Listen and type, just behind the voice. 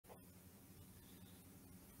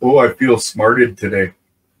Oh, I feel smarted today.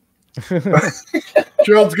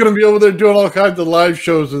 Gerald's going to be over there doing all kinds of live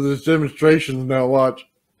shows of this demonstrations now. Watch.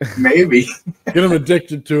 Maybe. Get him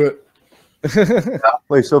addicted to it.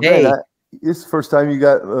 Wait, so Hey. Ben, this is the first time you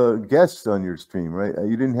got guests on your stream, right?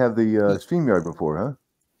 You didn't have the StreamYard before, huh?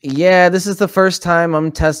 Yeah, this is the first time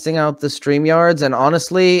I'm testing out the StreamYards, and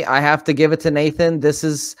honestly, I have to give it to Nathan.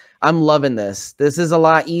 I'm loving this. This is a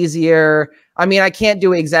lot easier. I mean, I can't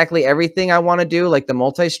do exactly everything I want to do, like the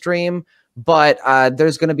multi-stream, but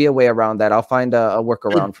there's going to be a way around that. I'll find a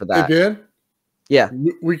workaround for that. Hey, Dan? Yeah.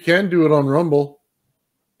 We can do it on Rumble.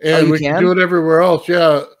 And you we can do it everywhere else.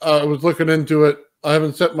 Yeah, I was looking into it. I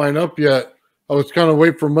haven't set mine up yet. I was kind of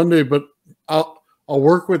waiting for Monday, but I'll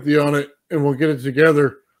work with you on it, and we'll get it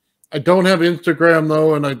together. I don't have Instagram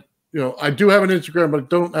though, and I do have an Instagram, but I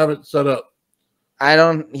don't have it set up. I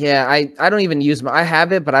don't even use I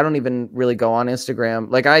have it, but I don't even really go on Instagram.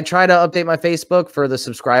 Like I try to update my Facebook for the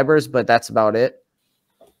subscribers, but that's about it.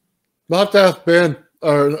 I'll have to ask Ben,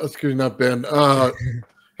 or excuse me, not Ben.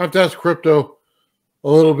 Have to ask Crypto a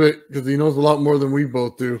little bit because he knows a lot more than we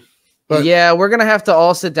both do. But yeah, we're gonna have to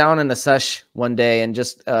all sit down in a sesh one day and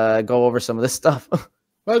just go over some of this stuff.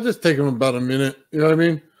 I'll just take him about a minute. You know what I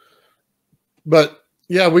mean? But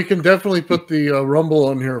yeah, we can definitely put the Rumble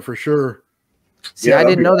on here for sure. See, I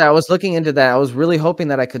didn't know that. I was looking into that. I was really hoping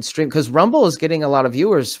that I could stream because Rumble is getting a lot of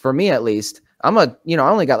viewers for me, at least. I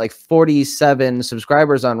only got like 47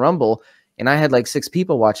 subscribers on Rumble, and I had like 6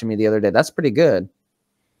 people watching me the other day. That's pretty good.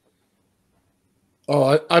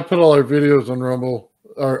 Oh, I put all our videos on Rumble,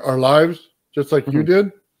 our lives, just like you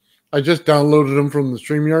did. I just downloaded them from the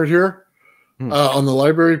StreamYard here on the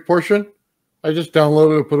library portion. I just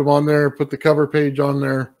downloaded it, put them on there, put the cover page on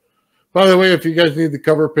there. By the way, if you guys need the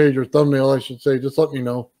cover page or thumbnail, I should say, just let me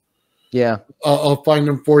know. Yeah. I'll find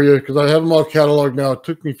them for you because I have them all cataloged now. It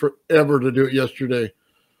took me forever to do it yesterday.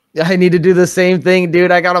 I need to do the same thing,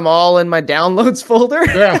 dude. I got them all in my downloads folder.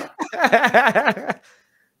 Yeah. I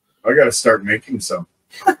got to start making some.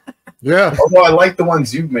 Yeah. Although I like the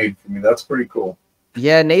ones you've made for me. That's pretty cool.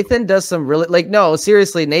 Yeah, Nathan does some really no,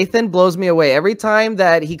 seriously, Nathan blows me away every time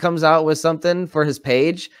that he comes out with something for his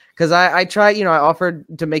page. Because I try, I offered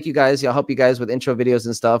to make you guys, help you guys with intro videos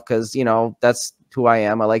and stuff. Because that's who I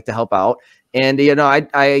am. I like to help out. And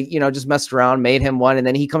I just messed around, made him one, and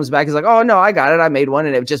then he comes back. He's like, "Oh no, I got it. I made one,"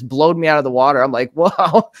 and it just blowed me out of the water. I'm like,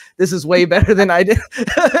 "Wow, this is way better than I did."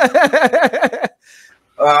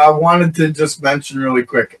 I wanted to just mention really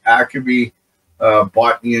quick, Ackerby.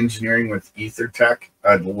 Botany engineering with EtherTech.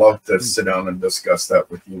 I'd love to sit down and discuss that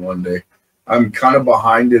with you one day. I'm kind of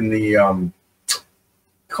behind in the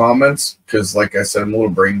comments because, like I said, I'm a little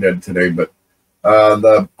brain dead today. But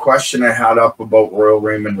the question I had up about Royal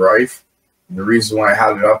Raymond Rife, the reason why I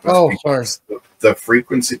had it up is because the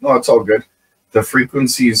frequency. No, it's all good. The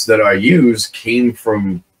frequencies that I use came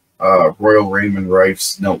from Royal Raymond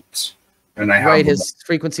Rife's notes, and I have his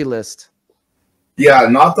frequency list. Yeah,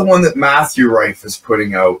 not the one that Matthew Rife is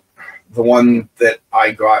putting out. The one that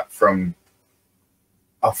I got from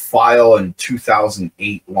a file in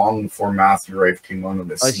 2008, long before Matthew Rife came onto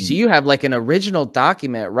the scene. So you have like an original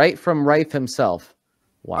document right from Rife himself.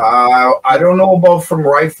 Wow. I don't know about from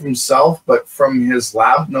Rife himself, but from his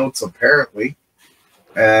lab notes, apparently.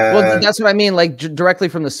 Well, that's what I mean, like directly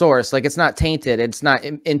from the source. Like it's not tainted. It's not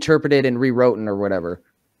interpreted and rewritten or whatever.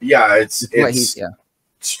 Yeah, it's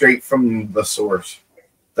straight from the source.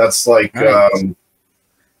 That's like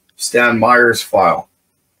Stan Meyer's file.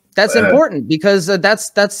 That's important because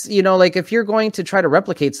that's like if you're going to try to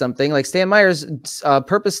replicate something, like Stan Meyer's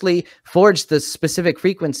purposely forged the specific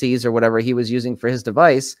frequencies or whatever he was using for his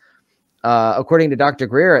device, according to Dr.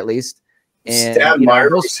 Greer at least. And Stan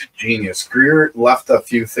Meyer was a genius. Greer left a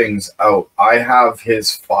few things out. I have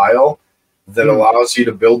his file that allows you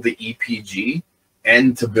to build the EPG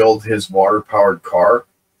and to build his water-powered car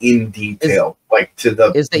in detail,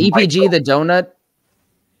 Is the EPG the donut?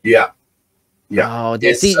 Yeah. Yeah. Oh,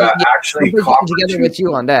 it's actually together with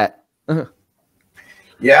you on that.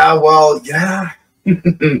 Yeah, well, yeah.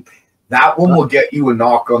 That one will get you a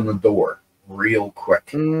knock on the door real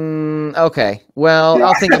quick. Okay. Well,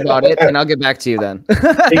 I'll think about it and I'll get back to you then.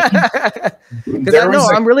 Because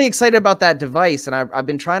I'm really excited about that device and I've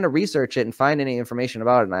been trying to research it and find any information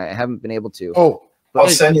about it and I haven't been able to. Oh, I'll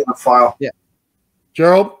send you the file. Yeah.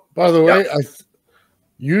 Gerald, by the way,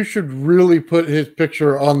 you should really put his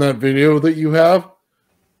picture on that video that you have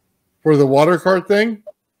for the water cart thing.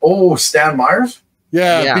 Oh, Stan Myers?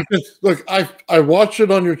 Yeah, because look, I watched it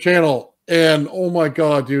on your channel and oh my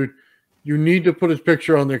God, dude, you need to put his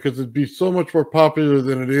picture on there because it'd be so much more popular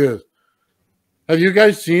than it is. Have you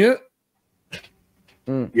guys seen it?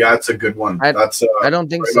 Yeah, it's a good one. That's I don't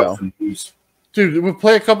think right so. off the news. Dude, we'll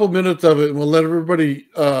play a couple minutes of it and we'll let everybody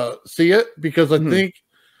see it because I think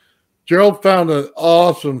Gerald found an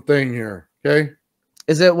awesome thing here. Okay.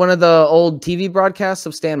 Is it one of the old TV broadcasts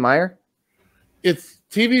of Stan Meyer? It's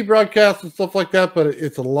TV broadcasts and stuff like that, but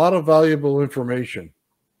it's a lot of valuable information.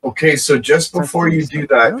 Okay, so just before you do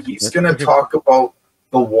that, he's going to talk about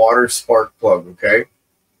the water spark plug, okay?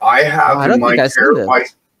 I have in my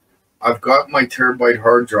terabyte, I've got my terabyte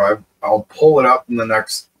hard drive. I'll pull it up in the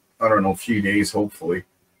next, I don't know, few days, hopefully,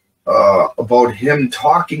 about him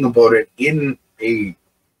talking about it in he's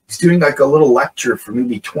doing like a little lecture for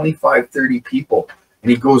maybe 25, 30 people. And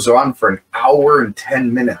he goes on for an hour and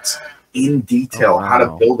 10 minutes in detail, how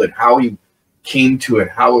to build it, how he came to it,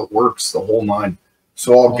 how it works, the whole nine.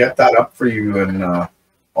 So I'll get that up for you and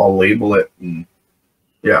I'll label it and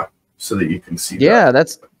so that you can see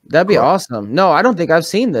that. That'd be awesome. No, I don't think I've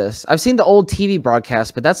seen this. I've seen the old TV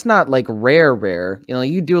broadcast, but that's not like rare. You know,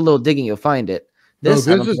 you do a little digging, you'll find it. This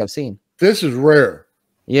I don't think I've seen. This is rare.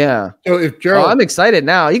 Yeah. So if Gerald, I'm excited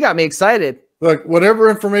now. You got me excited. Look, whatever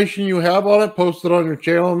information you have on it, post it on your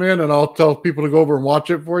channel, man, and I'll tell people to go over and watch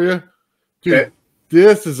it for you. Dude,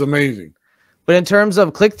 this is amazing. But in terms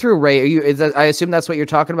of click-through rate, I assume that's what you're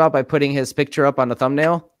talking about by putting his picture up on the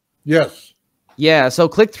thumbnail? Yes. Yeah, so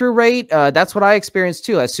click-through rate, that's what I experienced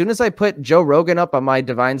too. As soon as I put Joe Rogan up on my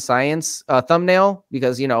Divine Science thumbnail,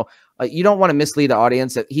 because, you know, you don't want to mislead the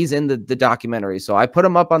audience. He's in the documentary. So I put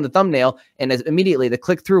him up on the thumbnail, and immediately the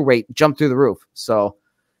click-through rate jumped through the roof. So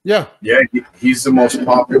yeah, he's the most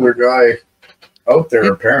popular guy out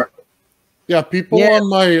there, apparently. Yeah, people on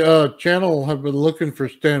my channel have been looking for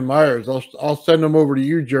Stan Myers. I'll send them over to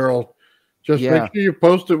you, Gerald. Just make sure you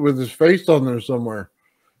post it with his face on there somewhere,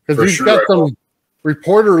 because he's got some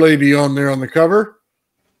reporter lady on there on the cover.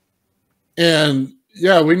 And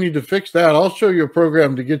yeah, we need to fix that. I'll show you a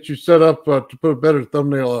program to get you set up to put a better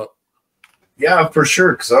thumbnail up. Yeah, for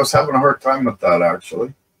sure, because I was having a hard time with that,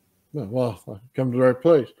 actually. Well, I've come to the right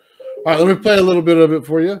place. All right, let me play a little bit of it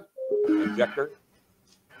for you. Injector.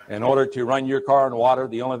 In order to run your car in water,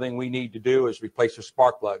 the only thing we need to do is replace your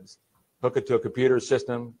spark plugs. Hook it to a computer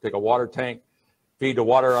system, take a water tank, feed the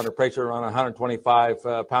water under pressure around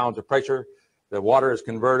 125 pounds of pressure. The water is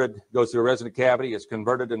converted, goes through a resonant cavity, is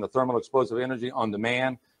converted into thermal explosive energy on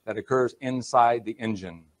demand that occurs inside the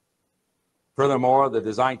engine. Furthermore, the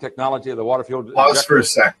design technology of the water fuel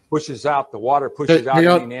pushes out the water, pushes out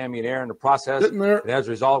any ambient air in the process. And as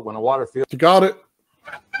a result, when the water fuel... You got it.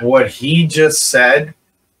 What he just said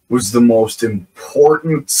was the most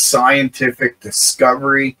important scientific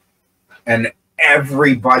discovery, and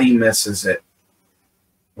everybody misses it.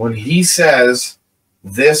 When he says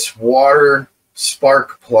this water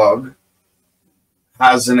spark plug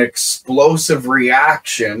has an explosive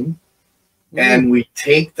reaction and we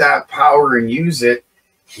take that power and use it,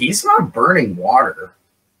 he's not burning water.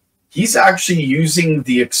 He's actually using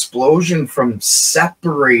the explosion from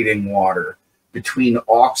separating water between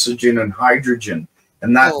oxygen and hydrogen.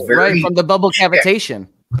 And that from the bubble cavitation.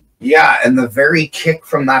 Yeah, and the very kick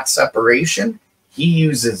from that separation, he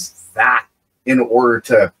uses that in order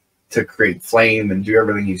to create flame and do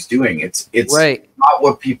everything he's doing. It's not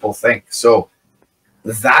what people think. So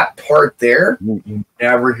that part there, you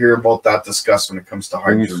never hear about that discussed when it comes to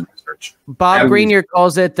hydrogen research. Bob Greenyer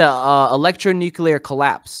calls it the electronuclear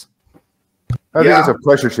collapse. I think it's a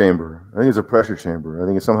pressure chamber. I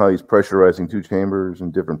think it's somehow he's pressurizing two chambers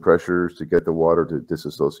and different pressures to get the water to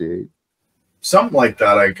disassociate. Something like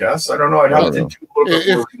that, I guess. I don't know. I'd have to do a little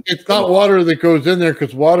bit more. It's not water that goes in there,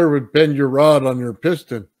 because water would bend your rod on your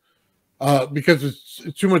piston because it's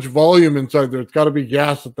too much volume inside there. It's got to be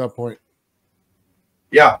gas at that point.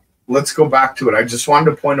 Yeah, let's go back to it. I just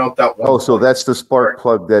wanted to point out that one. Oh, so that's the spark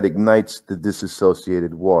plug that ignites the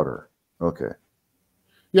disassociated water. Okay.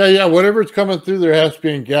 Yeah. Whatever's coming through there has to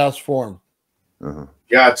be in gas form.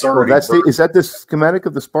 Yeah, it's already. Is that the schematic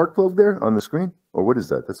of the spark plug there on the screen, or what is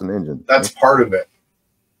that? That's an engine. That's part of it.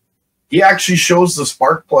 He actually shows the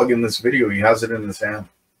spark plug in this video. He has it in his hand.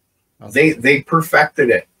 They perfected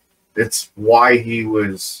it. It's why he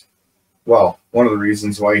was, one of the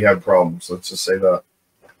reasons why he had problems. Let's just say that.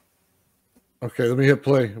 Okay, let me hit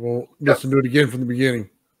play. We'll listen to it again from the beginning.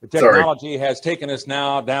 The technology has taken us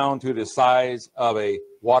now down to the size of a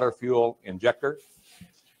water fuel injector.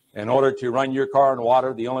 In order to run your car in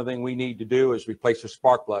water, the only thing we need to do is replace your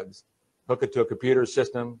spark plugs. Hook it to a computer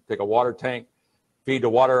system, take a water tank, feed the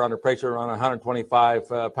water under pressure around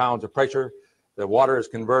 125 pounds of pressure. The water is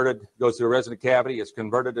converted, goes through a resonant cavity, is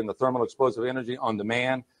converted into thermal explosive energy on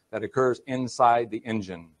demand that occurs inside the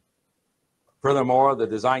engine. Furthermore, the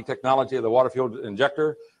design technology of the water fuel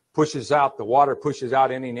injector pushes out, the water pushes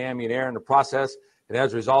out any ambient air in the process. And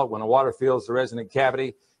as a result, when the water fills the resonant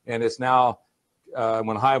cavity, and it's now,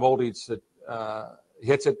 when high voltage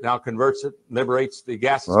hits it, now converts it, liberates the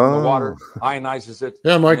gases from the water, ionizes it.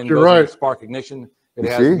 Yeah, Mike, and you're right. Spark ignition. It You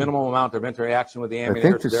has see? minimal amount of interaction with the I ambient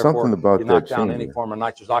think air. So there's therefore, something about you knock that down chamber. any form of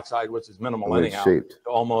nitrous oxide, which is minimal The way it's anyhow, shaped. to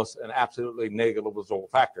almost an absolutely negligible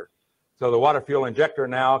factor. So the water fuel injector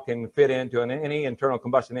now can fit into any internal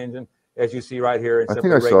combustion engine, as you see right here, and I think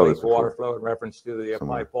simply I saw regulate this the water before. flow in reference to the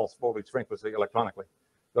Somewhere. applied pulse voltage frequency electronically.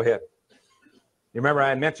 Go ahead. You remember I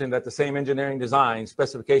had mentioned that the same engineering design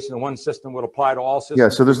specification of one system would apply to all systems. Yeah,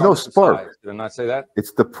 so there's no regardless of spark. size. Did I not say that?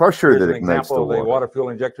 It's the pressure Here's that an ignites the example of the water. water fuel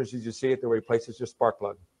injectors as you see it that replaces your spark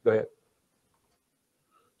plug. Go ahead.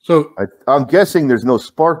 So I'm guessing there's no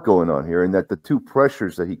spark going on here, and that the two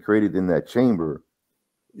pressures that he created in that chamber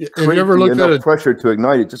have you ever looked at enough a pressure to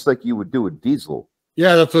ignite it, just like you would do with diesel.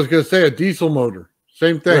 Yeah, that's what I was going to say. A diesel motor,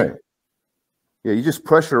 same thing. Right. Yeah, you just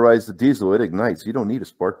pressurize the diesel; it ignites. You don't need a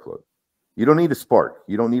spark plug. You don't need a spark.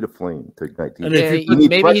 You don't need a flame to ignite diesel. And if Yeah, you need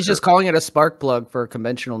maybe pressure. he's just calling it a spark plug for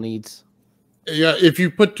conventional needs. Yeah, if you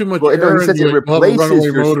put too much Well, no, air he says into it it, you'll have a replaces runaway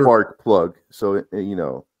your motor. spark plug. So you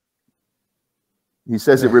know, he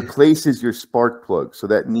says it replaces your spark plug. So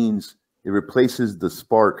that means it replaces the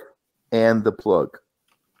spark and the plug.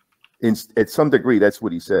 At some degree, that's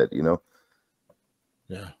what he said. You know.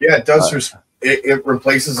 Yeah. Yeah, it does. It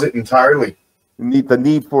replaces it entirely. The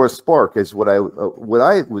need for a spark is what I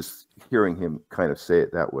was hearing him kind of say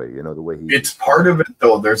it that way. You know, the way he. It's part of it,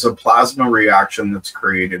 though. There's a plasma reaction that's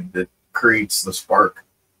created that creates the spark.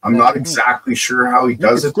 I'm not exactly sure how he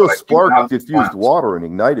does it. Still but I do spark have diffused plans. water and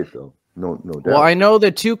ignite it, though. No doubt. Well, I know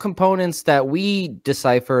the two components that we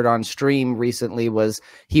deciphered on stream recently was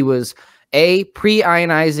he was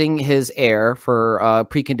pre-ionizing his air for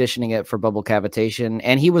preconditioning it for bubble cavitation,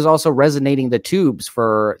 and he was also resonating the tubes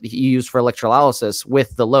he used for electrolysis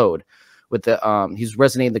with the load. With the he's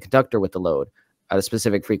resonating the conductor with the load at a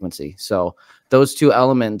specific frequency. So those two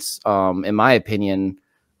elements, in my opinion,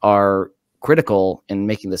 are critical in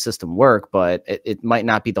making the system work, but it might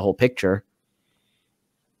not be the whole picture.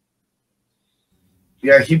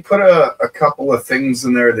 Yeah, he put a couple of things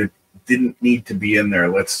in there that didn't need to be in there.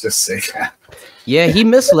 Let's just say that. Yeah, he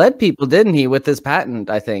misled people, didn't he, with his patent,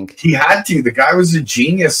 I think. He had to. The guy was a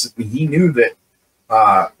genius. He knew that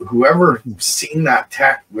whoever seen that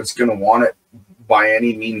tech was going to want it by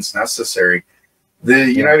any means necessary.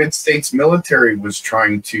 The United States military was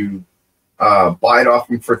trying to buy it off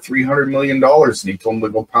him for $300 million, and he told them to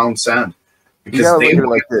go pound sand because they wanted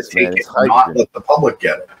like to this, take man. it It's and not hydrogen. let the public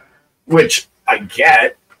get it, which I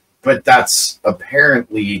get, but that's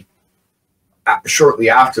apparently shortly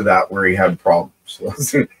after that where he had problems. So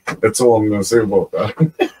that's all I'm going to say about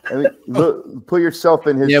that. I mean, look, put yourself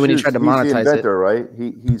in his shoes. when he tried to He's monetize the it. inventor, right?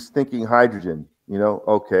 He's thinking hydrogen. You know,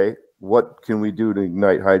 okay, what can we do to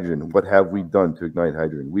ignite hydrogen? What have we done to ignite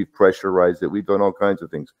hydrogen? We've pressurized it. We've done all kinds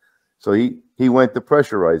of things. So he went the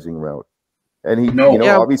pressurizing route. And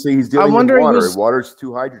obviously he's dealing with water. Water's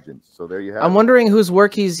two hydrogens. So there you have it. I'm wondering whose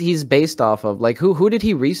work he's based off of. Like who did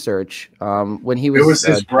he research when he was? It was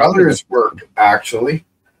his brother's work, actually.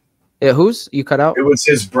 Whose? You cut out? It was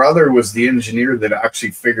his brother was the engineer that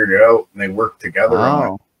actually figured it out, and they worked together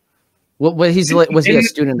on it. Well, was he a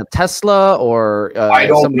student of Tesla or? I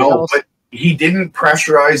don't know, else? but he didn't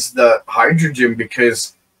pressurize the hydrogen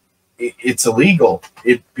because it's illegal.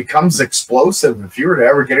 It becomes explosive. If you were to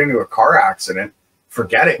ever get into a car accident,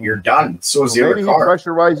 forget it. You're done. So is the other car. Maybe he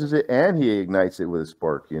pressurizes it and he ignites it with a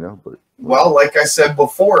spark, you know. But well, like I said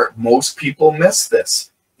before, most people miss this.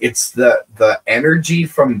 It's the energy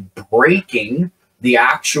from breaking the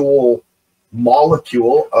actual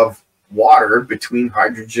molecule of water between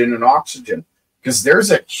hydrogen and oxygen, because there's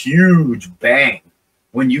a huge bang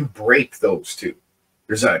when you break those two.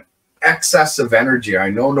 There's an excess of energy. I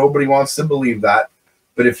know nobody wants to believe that,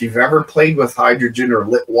 but if you've ever played with hydrogen or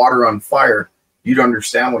lit water on fire, you'd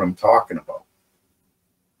understand what I'm talking about.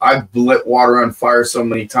 I've lit water on fire so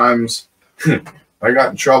many times, I got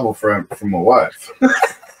in trouble from my wife.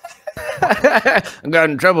 I got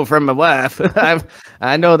in trouble from my wife.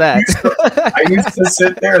 I know that. I used to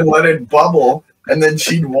sit there and let it bubble, and then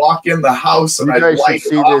she'd walk in the house, and I'd light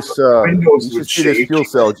it off. The windows would shake. This fuel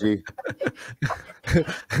cell, G.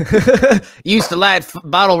 Used to light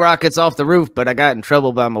bottle rockets off the roof, but I got in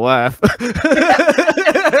trouble by my wife. A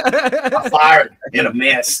fire in a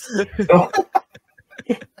mist.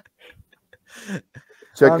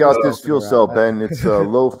 Check out this fuel cell, Ben. It's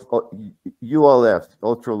low ULF,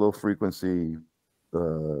 ultra low frequency,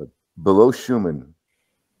 below Schumann.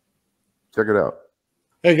 Check it out.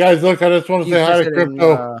 Hey guys, look, I just want to You say hi just to hit in,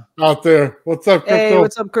 Crypto out there. What's up, Crypto? Hey,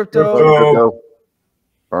 what's up, Crypto? Crypto.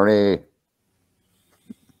 Bernie.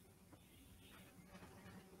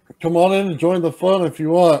 Come on in and join the fun if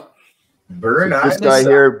you want. Very So nice. this guy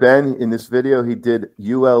here, Ben, in this video, he did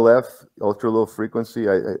ULF, ultra low frequency.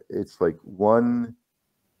 It's like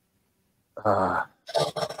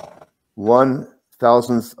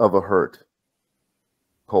 1/1000th of a hertz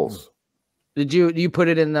pulse. Did you put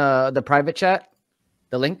it in the private chat?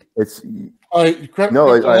 The link? It's No, I'm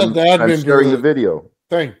sharing the video,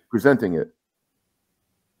 presenting it.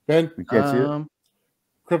 Ben, You can't see it.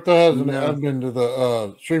 Crypto has an admin to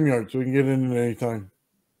the StreamYard, so we can get in at any time.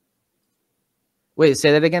 Wait,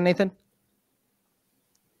 say that again, Nathan.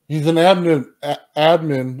 He's an admin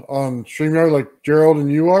on StreamYard, like Gerald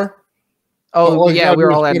and you are. Oh, yeah,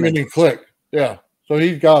 we're all admin. And click. Yeah, so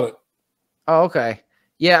he's got it. Oh, okay.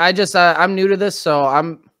 Yeah, I just I'm new to this, so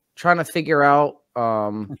I'm trying to figure out.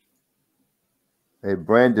 Hey,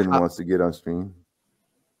 Brandon wants to get on stream.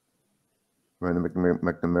 Brandon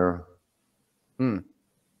McNamara.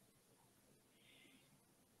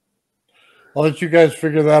 I'll let you guys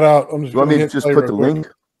figure that out. I'm just You want me to just put the link?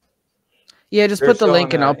 Yeah, just put the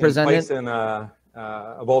link and I'll present it. In a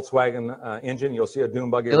Volkswagen engine, you'll see a dune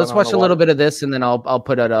buggy. Yeah, let's watch a little bit of this, and then I'll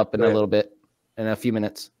put it up in a little bit, in a few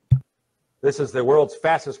minutes. This is the world's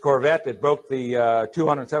fastest Corvette. It broke the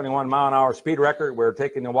 271 mile an hour speed record. We're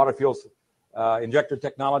taking the water fuels injector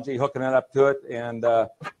technology, hooking it up to it, and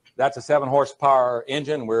that's a 7 horsepower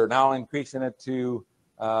engine. We're now increasing it to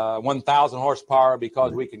 1,000 horsepower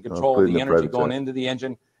because we can control the energy going into the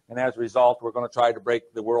engine. And as a result, we're going to try to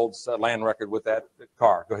break the world's land record with that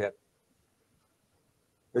car. Go ahead.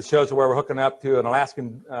 This shows where we're hooking up to an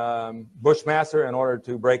Alaskan Bushmaster in order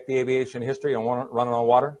to break the aviation history and running on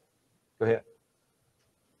water. Go ahead.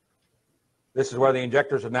 This is where the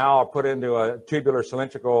injectors are now put into a tubular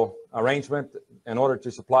cylindrical arrangement in order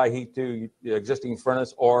to supply heat to the existing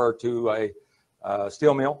furnace or to a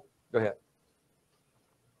steel mill. Go ahead.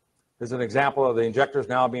 This is an example of the injectors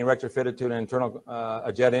now being retrofitted to an internal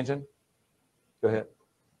a jet engine. Go ahead.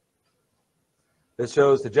 This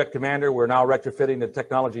shows the Jet Commander. We're now retrofitting the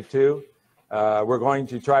technology to. We're going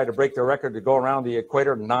to try to break the record to go around the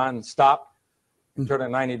equator non-stop, turn it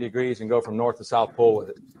 90 degrees and go from north to south pole with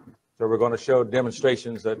it. So we're going to show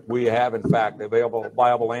demonstrations that we have, in fact, a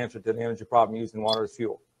viable answer to the energy problem using water as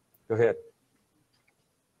fuel. Go ahead.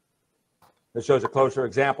 This shows a closer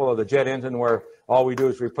example of the jet engine where all we do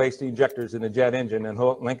is replace the injectors in the jet engine and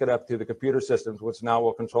link it up to the computer systems, which now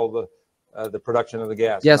will control the production of the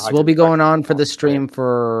gas. Yes, we'll be going on for the stream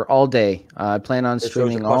for all day. I plan on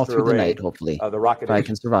streaming all through the night, hopefully, if I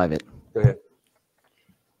can survive it. Go ahead.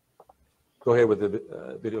 Go ahead with the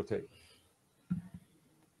videotape.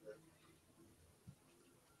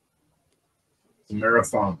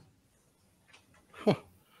 Marathon.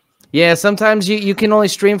 Yeah, sometimes you can only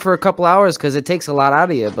stream for a couple hours because it takes a lot out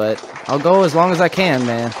of you, but I'll go as long as I can,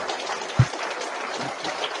 man.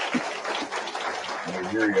 I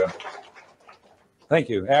hear you. Thank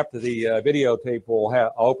you. After the videotape,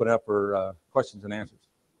 I'll open up for questions and answers.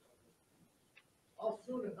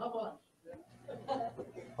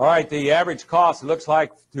 All right, the average cost, it looks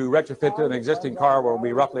like, to retrofit to an existing car will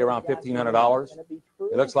be roughly around $1,500.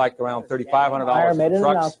 It looks like around $3,500 made for an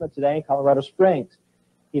trucks. announcement today in Colorado Springs.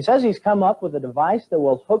 He says he's come up with a device that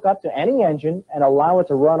will hook up to any engine and allow it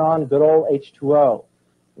to run on good old H2O.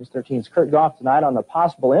 News 13's Kurt Goff tonight on the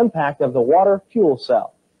possible impact of the water fuel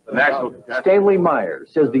cell. Stanley Myers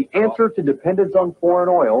says the answer to dependence on foreign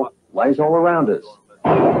oil lies all around us,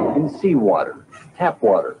 in seawater, tap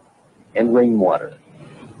water, and rainwater.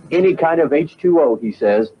 Any kind of H2O, he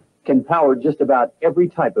says, can power just about every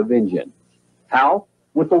type of engine. How?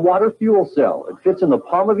 With the water fuel cell. It fits in the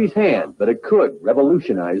palm of his hand, but it could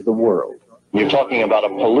revolutionize the world. You're talking about a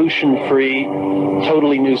pollution-free,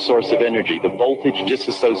 totally new source of energy, the voltage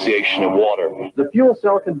disassociation of water. The fuel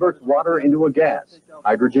cell converts water into a gas,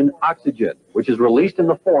 hydrogen oxygen, which is released in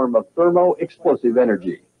the form of thermo-explosive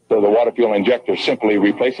energy. So the water fuel injector simply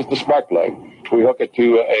replaces the spark plug. We hook it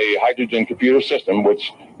to a hydrogen computer system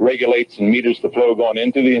which regulates and meters the flow going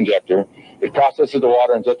into the injector. It processes the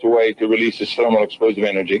water in such a way to release this thermal explosive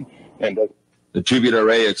energy. And the tubular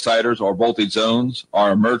array exciters or voltage zones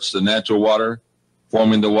are immersed in natural water,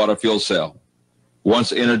 forming the water fuel cell.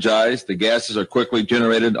 Once energized, the gases are quickly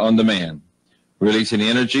generated on demand, releasing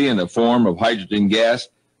energy in the form of hydrogen gas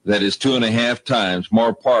that is 2.5 times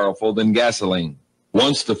more powerful than gasoline.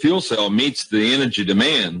 Once the fuel cell meets the energy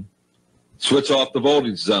demand, switch off the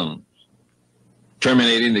voltage zones,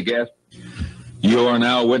 terminating the gas. You are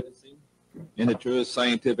now witnessing, in the truest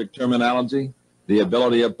scientific terminology, the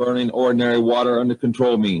ability of burning ordinary water under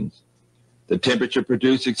control means. The temperature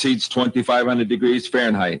produced exceeds 2,500 degrees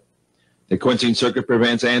Fahrenheit. The quenching circuit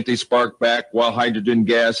prevents anti-spark back, while hydrogen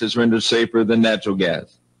gas is rendered safer than natural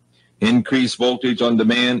gas. Increased voltage on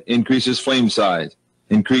demand increases flame size,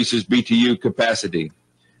 increases BTU capacity.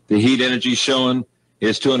 The heat energy shown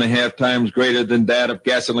is 2.5 times greater than that of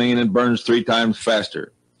gasoline and burns 3 times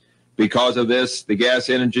faster. Because of this, the gas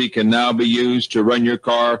energy can now be used to run your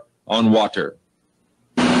car on water.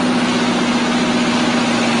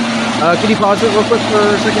 Can you pause it real quick for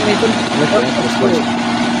a second, Nathan?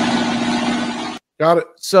 Got it.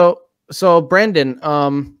 So Brandon,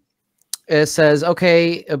 it says,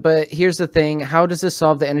 okay, but here's the thing. How does this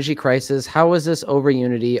solve the energy crisis? How is this over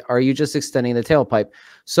unity? Are you just extending the tailpipe?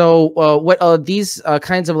 So what these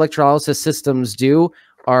kinds of electrolysis systems do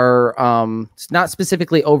are not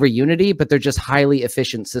specifically over unity, but they're just highly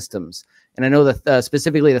efficient systems. And I know that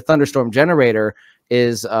specifically the thunderstorm generator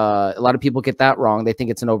is a lot of people get that wrong. They think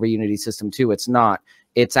it's an over unity system too. It's not.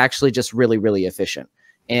 It's actually just really, really efficient.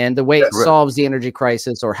 And the way it solves the energy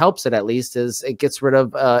crisis, or helps it at least, is it gets rid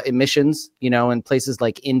of emissions. You know, in places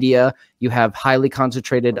like India, you have highly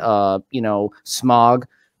concentrated, smog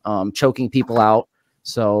choking people out.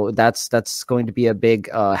 So that's going to be a big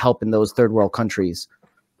help in those third world countries.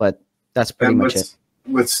 But that's pretty much it.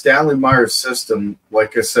 With Stanley Meyer's system,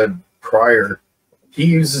 like I said prior, he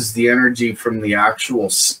uses the energy from the actual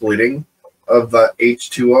splitting of the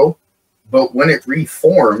H2O. But when it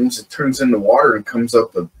reforms, it turns into water and comes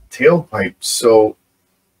up the tailpipe. So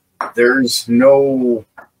there's no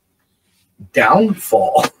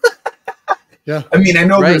downfall. Yeah. I mean, I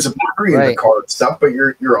know there's a battery in the car and stuff, but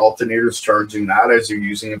your alternator's charging that as you're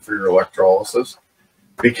using it for your electrolysis.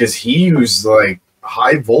 Because he used like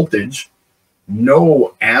high voltage,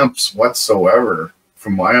 no amps whatsoever,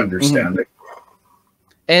 from my understanding.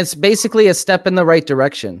 And it's basically a step in the right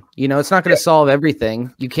direction. You know, it's not going to solve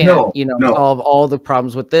everything. You can't, solve all the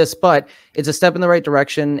problems with this, but it's a step in the right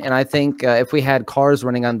direction. And I think if we had cars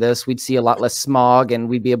running on this, we'd see a lot less smog, and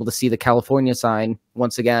we'd be able to see the California sign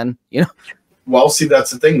once again, you know? Well, see,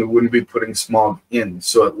 that's the thing. We wouldn't be putting smog in.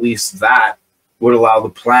 So at least that would allow the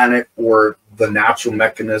planet, or the natural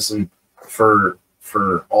mechanism for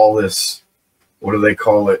all this, what do they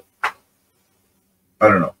call it? I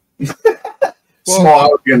don't know.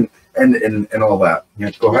 Smog and all that. Yeah,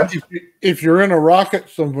 go ahead. If you're in a rocket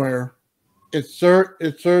somewhere, it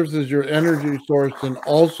serves as your energy source and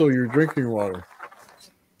also your drinking water.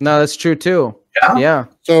 No, that's true too. Yeah.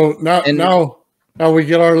 So now we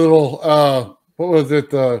get our little what was it,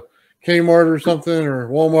 Kmart or something, or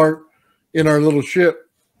Walmart, in our little ship.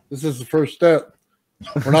 This is the first step.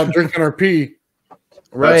 We're not drinking our pee.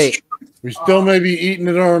 Right. We still may be eating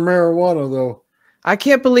it on our marijuana though. I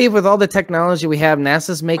can't believe with all the technology we have,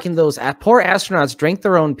 NASA's making those poor astronauts drink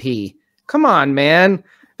their own pee. Come on, man.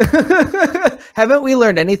 Haven't we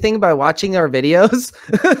learned anything by watching our videos?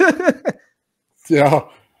 Yeah.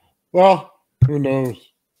 Well, who knows?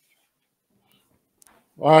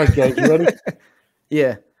 All right, guys, you ready?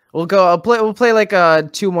 Yeah. We'll go. We'll play like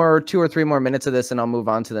 2 or 3 more minutes of this, and I'll move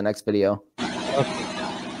on to the next video. Okay.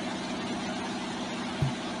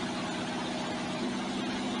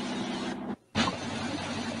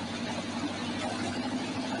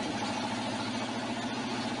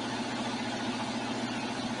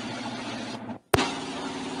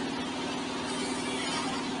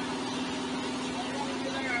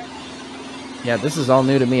 Yeah, this is all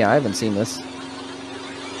new to me. I haven't seen this.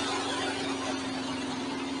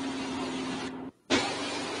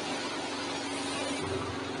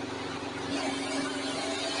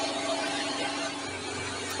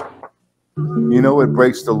 You know what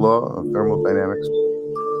breaks the law of thermodynamics?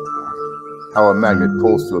 How a magnet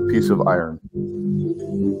pulls to a piece of iron.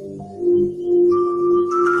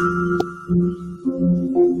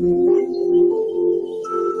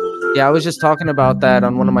 Yeah, I was just talking about that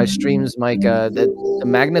on one of my streams, Mike. That the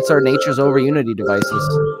magnets are nature's over unity devices.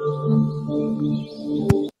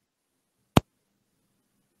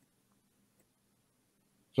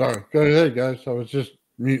 Sorry. Go ahead, guys. I was just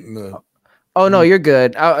muting the... Oh, no, you're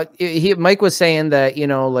good. Mike was saying that,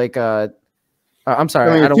 I'm sorry.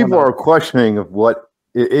 I mean, people are questioning of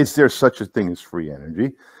is there such a thing as free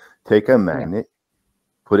energy? Take a magnet,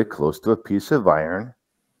 put it close to a piece of iron,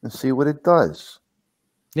 and see what it does.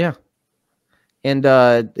 Yeah. And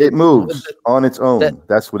it moves on its own.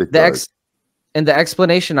 That's what it does. And the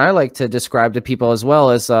explanation I like to describe to people as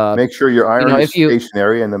well is make sure your iron is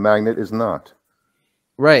stationary and the magnet is not.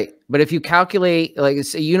 Right. But if you calculate,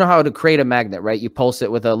 you know how to create a magnet, right? You pulse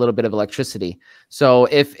it with a little bit of electricity. So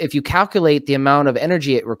if you calculate the amount of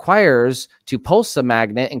energy it requires to pulse a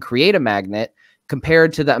magnet and create a magnet,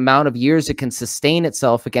 compared to the amount of years it can sustain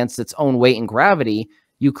itself against its own weight and gravity,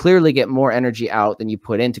 you clearly get more energy out than you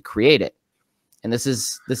put in to create it. And this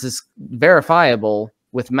is verifiable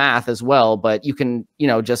with math as well, but you can,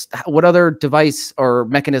 just what other device or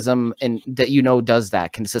mechanism that does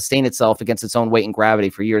that, can sustain itself against its own weight and gravity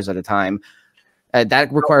for years at a time?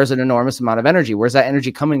 That requires an enormous amount of energy. Where's that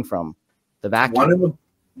energy coming from? The vacuum.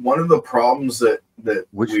 One of the problems that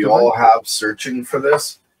we all have searching for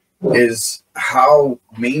this is how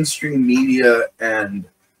mainstream media and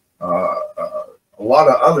a lot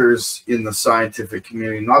of others in the scientific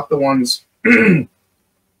community, not the ones,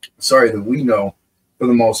 sorry, that we know for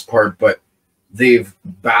the most part, but they've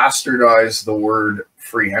bastardized the word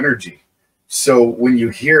free energy. So when you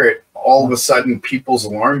hear it, all of a sudden people's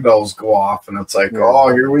alarm bells go off, and it's like,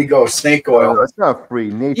 oh, here we go, snake oil. That's not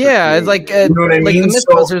free. Nature. Yeah, it's like you know what I mean? The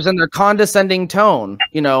Mythbusters in their condescending tone.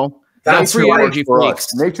 That's free energy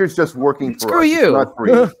freaks. Nature's just working for us. Screw you. It's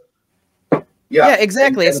not free. Yeah,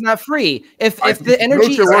 exactly. It's not free. If the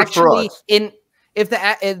energy is actually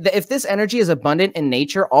if this energy is abundant in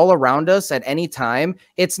nature all around us at any time,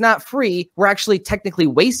 it's not free. We're actually technically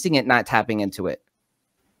wasting it, not tapping into it.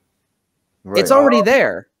 Right. It's already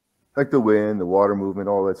there. Like the wind, the water movement,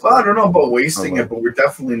 all that stuff. Well, I don't know about wasting it, but we're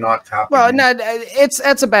definitely not tapping. Well, no,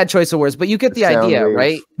 that's a bad choice of words, but you get the idea,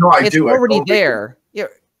 right? No, I do. It's already there. Yeah,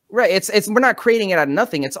 right. It's we're not creating it out of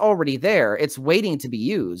nothing. It's already there. It's waiting to be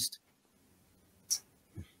used.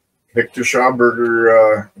 Victor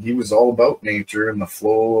Schauberger, he was all about nature and the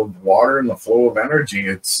flow of water and the flow of energy.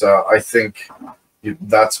 It's I think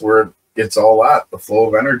that's where it's all at, the flow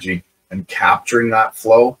of energy and capturing that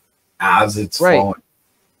flow as it's flowing.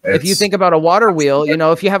 If you think about a water wheel,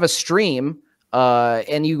 if you have a stream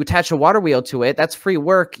and you attach a water wheel to it, that's free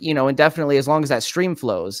work, indefinitely, as long as that stream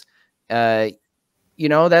flows. That's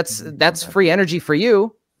free energy for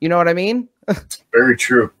you. You know what I mean? Very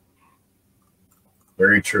true.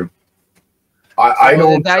 Very true. I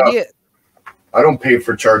don't pay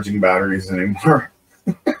for charging batteries anymore.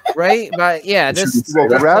 Right? But yeah,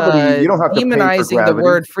 gravity, you don't have to demonizing pay for gravity. The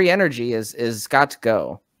word free energy is got to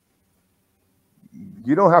go.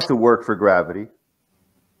 You don't have to work for gravity.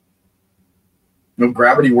 No,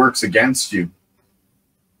 gravity works against you.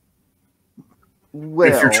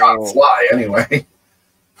 Well, if you're trying to fly, anyway.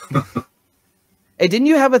 Hey, didn't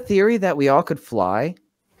you have a theory that we all could fly?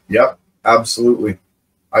 Yep, absolutely.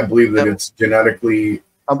 I believe that it's genetically.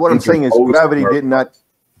 What I'm saying is, gravity did not,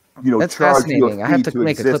 That's charge you a fee I have to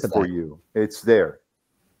make a clip exist of for that. you. It's there.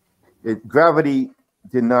 Gravity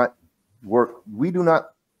did not work. We do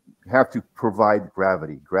not have to provide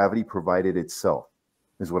gravity. Gravity provided itself,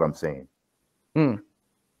 is what I'm saying. So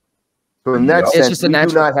in that sense, we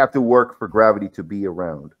do not have to work for gravity to be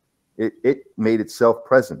around. It made itself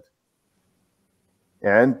present.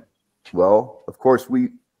 And, well, of course, we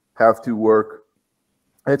have to work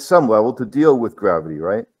at some level to deal with gravity,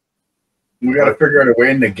 right? We got to figure out a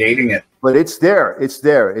way of negating it. But it's there. It's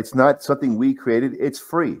there. It's not something we created. It's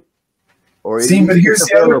free. But here's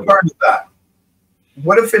the other part of that.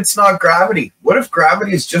 What if it's not gravity? What if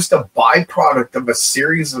gravity is just a byproduct of a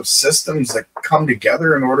series of systems that come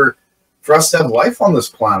together in order for us to have life on this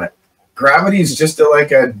planet? Gravity is just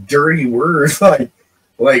a dirty word,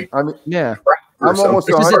 like I mean, yeah. I'm almost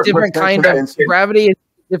it's just a different kind of gravity. Is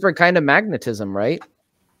a different kind of magnetism, right?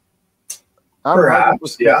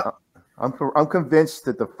 Perhaps, yeah. I'm convinced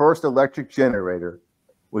that the first electric generator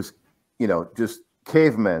was, just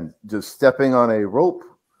cavemen just stepping on a rope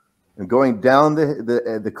and going down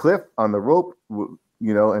the cliff on the rope,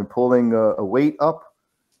 and pulling a weight up,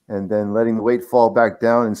 and then letting the weight fall back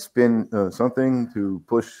down and spin something to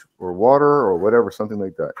push or water or whatever, something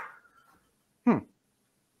like that.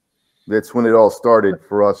 That's when it all started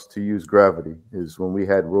for us to use gravity, is when we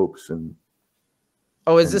had ropes and.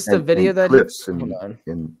 Oh, is this the video that cliffs and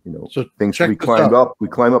so things we climbed up? We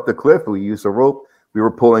climb up the cliff. We use a rope. We were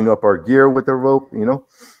pulling up our gear with the rope.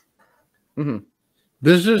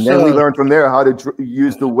 This is. And then we learned from there how to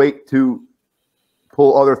use the weight to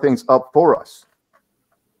pull other things up for us.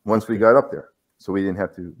 Once we got up there, so we didn't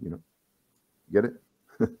have to, get it.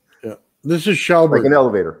 Yeah, this is Schauberger. Like an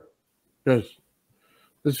elevator. Yes,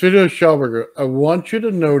 this video is Schauberger. I want you to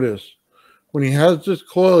notice when he has this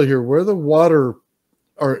coil here, where the water.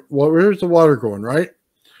 Where's the water going, right?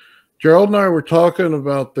 Gerald and I were talking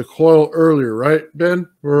about the coil earlier, right, Ben?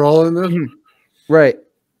 We're all in this? Right.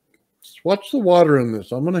 Let's watch the water in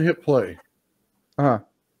this. I'm going to hit play.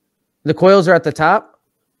 The coils are at the top?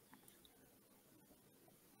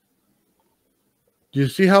 Do you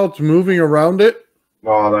see how it's moving around it?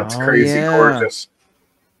 Oh, that's crazy gorgeous.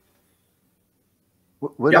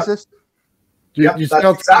 What is this? Do you see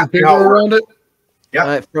how it's exactly around it?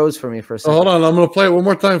 Yeah. It froze for me for a second. hold on. I'm going to play it one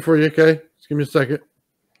more time for you. Okay. Just give me a second.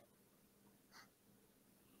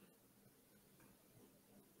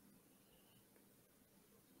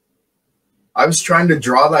 I was trying to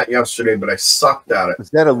draw that yesterday, but I sucked at it. Is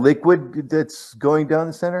that a liquid that's going down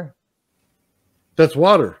the center? That's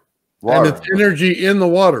water. And it's energy in the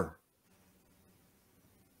water.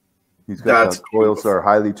 He's got the coils are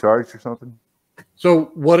highly charged or something.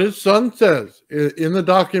 So what his son says in the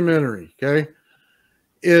documentary, okay,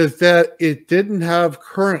 is that it didn't have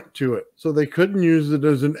current to it. So they couldn't use it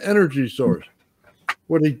as an energy source.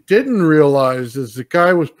 What he didn't realize is the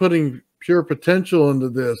guy was putting pure potential into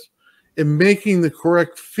this and making the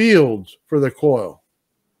correct fields for the coil.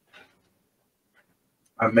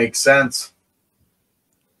 That makes sense.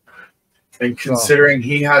 And considering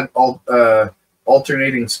he had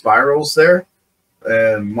alternating spirals there,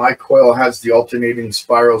 and my coil has the alternating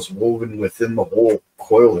spirals woven within the whole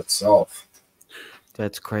coil itself.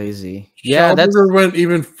 That's crazy. Yeah, that went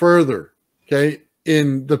even further. Okay,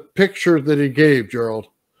 in the picture that he gave, Gerald.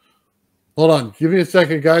 Hold on, give me a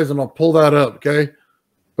second, guys, and I'll pull that up. Okay,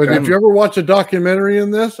 but if you ever watch a documentary in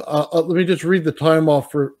this, let me just read the time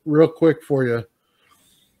off for real quick for you.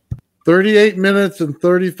 38 minutes and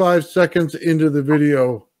 35 seconds into the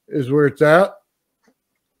video is where it's at.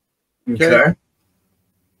 Okay.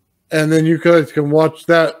 And then you guys can watch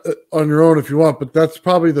that on your own if you want, but that's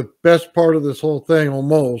probably the best part of this whole thing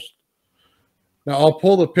almost. Now, I'll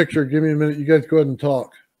pull the picture. Give me a minute. You guys go ahead and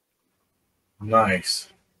talk.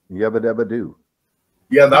 Nice. Yabba dabba do.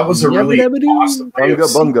 Yeah, that was a really awesome way of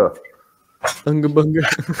seeing bunga. Bunga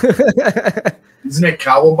bunga. Isn't it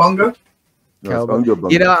cowabunga?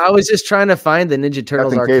 You know, I was just trying to find the Ninja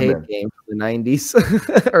Turtles arcade game from the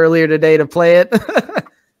 90s earlier today to play it.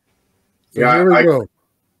 Yeah, here we go.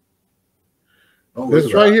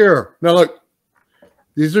 This right here. Now look,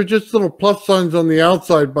 these are just little plus signs on the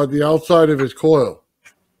outside by the outside of his coil.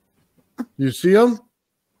 You see them?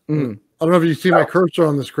 Mm. I don't know if you see my cursor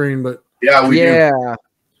on the screen, but yeah, we do.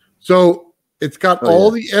 So it's got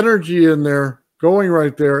all the energy in there going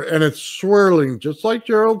right there, and it's swirling, just like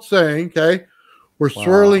Gerald's saying. Okay, we're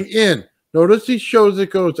swirling in. Notice he shows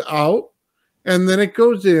it goes out, and then it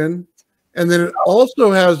goes in, and then it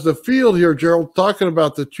also has the field here. Gerald's talking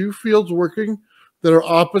about the two fields working that are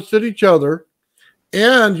opposite each other,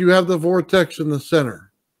 and you have the vortex in the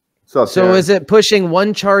center. So is it pushing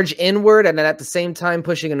one charge inward and then at the same time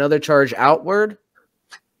pushing another charge outward?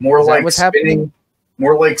 More like spinning,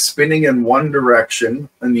 more like spinning in one direction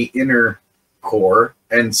in the inner core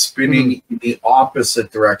and spinning in the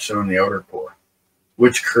opposite direction on the outer core,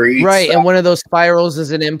 which creates and one of those spirals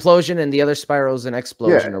is an implosion and the other spiral is an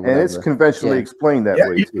explosion. Yeah, or whatever. and it's conventionally explained that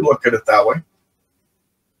way. You can look at it that way.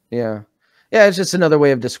 Yeah. Yeah, it's just another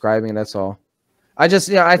way of describing it, that's all. I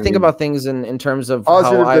just, I think about things in terms of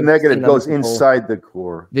positive how to negative goes inside the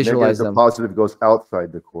core. Visualize negative to positive goes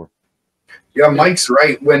outside the core. Yeah, Mike's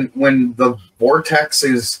right. When the vortex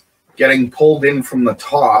is getting pulled in from the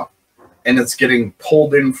top and it's getting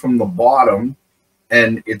pulled in from the bottom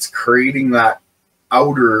and it's creating that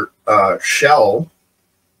outer shell,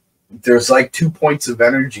 there's like 2 points of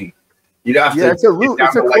energy. You'd have to it's a loop.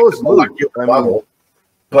 It's a closed loop. Level.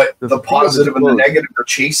 But the positive and the negative are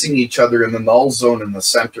chasing each other in the null zone in the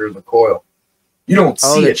center of the coil. You don't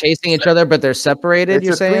see they're chasing each other, but they're separated,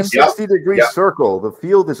 you're saying? It's a 360-degree circle. The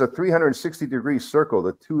field is a 360-degree circle.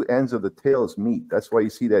 The two ends of the tails meet. That's why you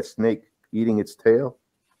see that snake eating its tail.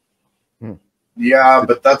 Yeah,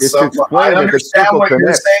 but that's I understand what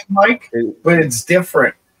you're saying, Mike, but it's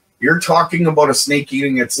different. You're talking about a snake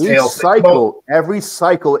eating its tail. Every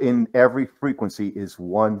cycle in every frequency is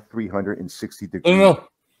one 360-degree.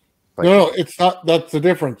 No, it's not. That's the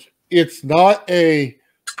difference. It's not a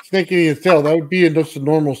snake eating its tail. That would be just a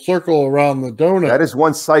normal circle around the donut. That is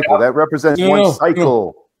one cycle. That represents one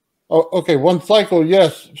cycle. Oh, okay, one cycle,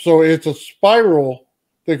 yes. So it's a spiral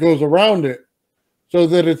that goes around it so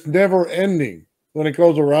that it's never ending. When it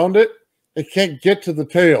goes around it, it can't get to the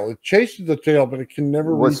tail. It chases the tail, but it can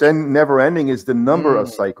never reach. What's never ending is the number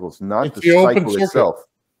of cycles, not the cycle itself.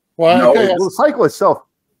 Well, the cycle itself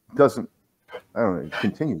doesn't. I don't know. It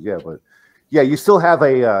continues, but you still have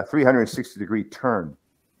a 360-degree turn.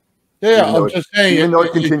 Yeah, I'm just saying. Even though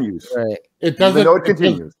it continues, it doesn't. Even though it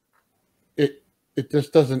continues, it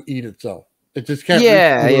just doesn't eat itself. It just can't.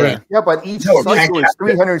 Yeah, but each cycle is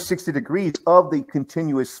 360 degrees of the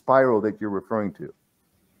continuous spiral that you're referring to.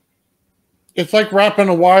 It's like wrapping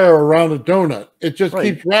a wire around a donut. It just Right.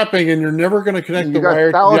 keeps wrapping, and you're never going to connect You the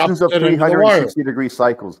wire got to the thousands of opposite end of the wire. 360-degree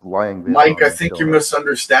cycles lying there. Mike, on I that think you're donut.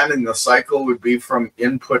 misunderstanding. The cycle would be from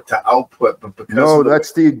input to output, but because No, of the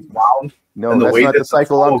that's way the it's wound no, and the that's way not that the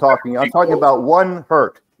cycle I'm flow of talking. I'm energy talking goes- about 1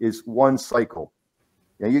 hertz is 1 cycle.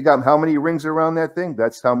 And you got how many rings around that thing?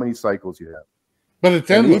 That's how many cycles you have. But it's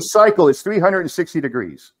And endless. each cycle is 360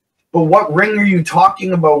 degrees. But what ring are you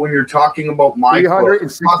talking about when you're talking about my quote? You're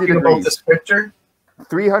 360 talking about degrees. this picture?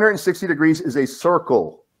 360 degrees is a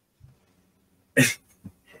circle. Yeah,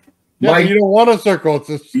 Mike, you don't want a circle. It's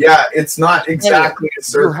a, yeah, it's not exactly a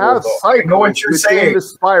circle. You have though. cycles I know what you're within saying. the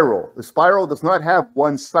spiral. The spiral does not have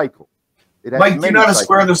 1 cycle. It has Mike, do you many know how to cycles.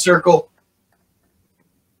 square the circle?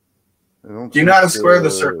 I don't Do you know how to think, square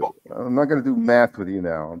the circle? I'm not going to do math with you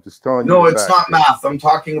now. I'm just telling you. No, the it's facts not here. math. I'm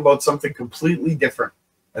talking about something completely different.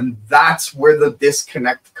 And that's where the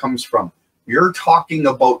disconnect comes from. You're talking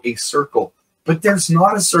about a circle, but there's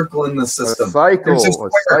not a circle in the system. cycle, There's a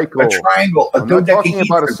square, cycle. a triangle, a I'm not talking about a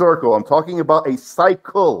dodecahedron. circle. I'm talking about a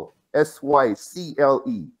cycle.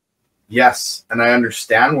 SYCLE. Yes, and I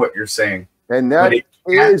understand what you're saying. And But that it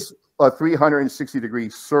can't- is a 360-degree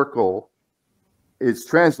circle. It's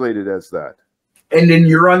translated as that. And in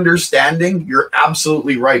your understanding, you're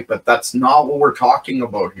absolutely right, but that's not what we're talking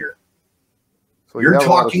about here. So you You're have a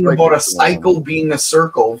lot of talking about a cycles going on. cycle being a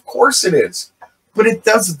circle. Of course it is. But it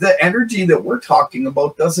does, the energy that we're talking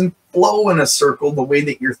about doesn't flow in a circle the way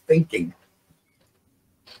that you're thinking.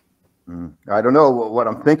 I don't know what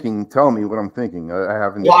I'm thinking. Tell me what I'm thinking. I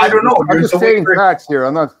haven't. Well, I don't know. I'm Here's just the way stating you're- facts here.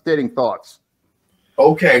 I'm not stating thoughts.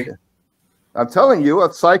 Okay. I'm telling you,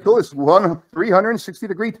 a cycle is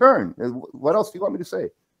 360-degree turn. What else do you want me to say?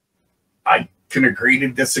 I can agree to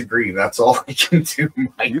disagree. That's all I can do,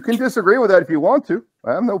 Mike. You can disagree with that if you want to.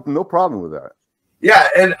 I have no problem with that. Yeah,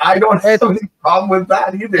 and I don't have any problem with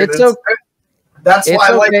that either. It's That's why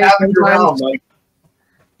I like okay having you around, sometimes. Mike.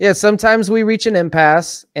 Yeah, sometimes we reach an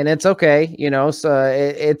impasse, and it's okay, you know. So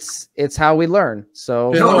it's how we learn.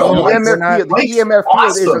 So No, the Mike's EMF, not- field, the Mike's EMF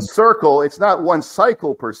field is awesome. a circle. It's not 1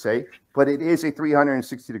 cycle per se, but it is a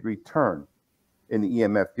 360-degree turn in the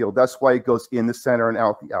EMF field. That's why it goes in the center and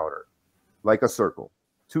out the outer, like a circle.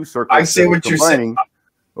 2 circles. I see that are what you're saying.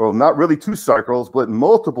 Well, not really 2 circles, but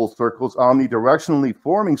multiple circles, omnidirectionally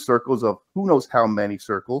forming circles of who knows how many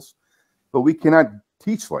circles. But we cannot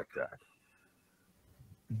teach like that.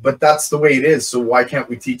 But that's the way it is. So why can't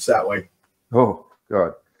we teach that way? Oh,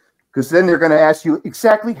 God. Because then they're going to ask you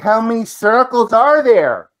exactly how many circles are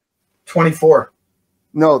there? 24.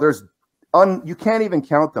 No, you can't even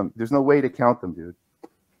count them. There's no way to count them, dude.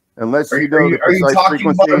 Unless Are you you, know the are you precise talking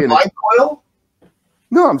about frequency. a bi-coil?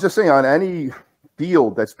 No, I'm just saying on any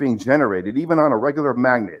field that's being generated, even on a regular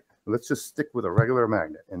magnet. Let's just stick with a regular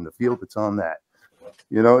magnet and the field that's on that.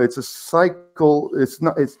 You know, it's a cycle. It's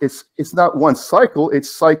not 1 cycle.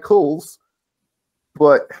 It's cycles,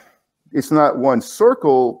 but it's not 1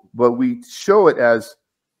 circle. But we show it as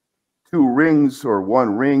 2 rings or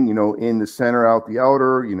 1 ring. You know, in the center, out the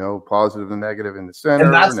outer. You know, positive and negative in the center.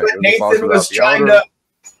 And that's what negative and Nathan positive was out the trying outer. to.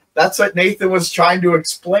 That's what Nathan was trying to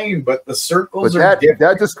explain. But the circles But are different.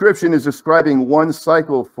 that description is describing 1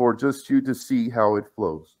 cycle for just you to see how it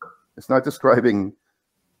flows. It's not describing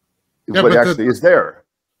Yeah, what but actually is there.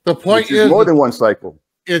 the point Which is more than 1 cycle.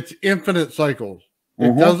 it's infinite cycles. It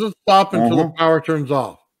Mhm. doesn't stop until the Mhm. power turns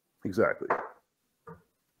off. Exactly.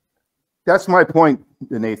 That's my point,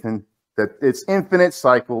 Nathan, that it's infinite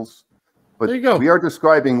cycles, but There you go. we are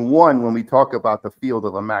describing 1 when we talk about the field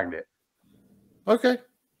of a magnet. Okay,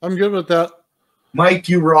 I'm good with that. Mike,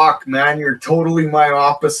 you rock, man. You're totally my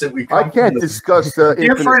opposite. We I come can't from the discuss the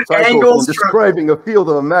infinite different cycles when angles from- describing a field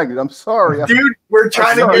of a magnet. I'm sorry. dude. We're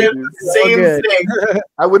trying to sorry, get dude. the same good. thing.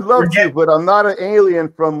 I would love Forget- to, but I'm not an alien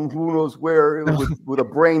from who knows where with a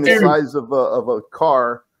brain the Dude. size of a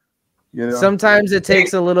car. You know, sometimes it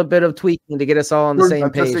takes a little bit of tweaking to get us all on the We're same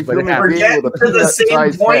I'm just a page, but it human happens. being with a We're getting to the same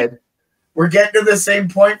peanut-sized point. head. We're getting to the same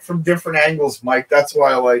point from different angles, Mike. That's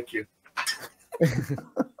why I like you.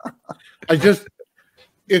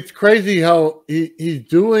 It's crazy how he's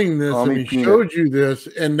doing this, Call and me he Peanut. showed you this,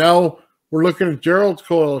 and now we're looking at Gerald's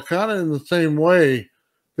coil kind of in the same way,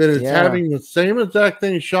 that it's Yeah. having the same exact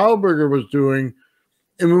thing Schauberger was doing.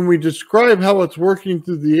 And when we describe how it's working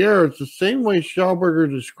through the air, it's the same way Schauberger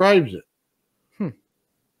describes it.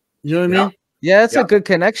 You know what I mean? Yeah, it's Yeah. a good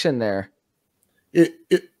connection there.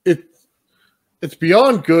 It's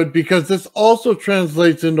beyond good, because this also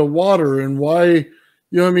translates into water, and why, you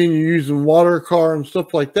know what I mean, you're using water car and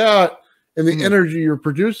stuff like that, and the energy you're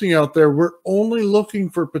producing out there. We're only looking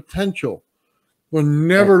for potential. We're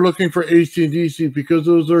never looking for AC and DC, because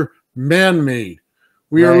those are man-made.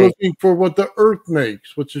 We are looking for what the earth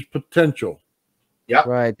makes, which is potential. Yeah.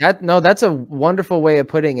 Right. That's a wonderful way of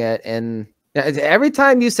putting it. And every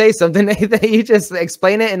time you say something, Nathan, you just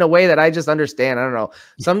explain it in a way that I just understand. I don't know.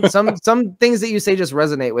 Some things that you say just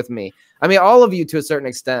resonate with me. I mean, all of you to a certain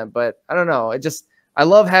extent, but I don't know. I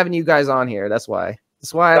love having you guys on here. That's why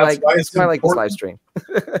I like this live stream.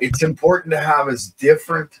 It's important to have as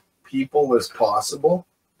different people as possible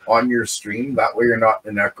on your stream. That way you're not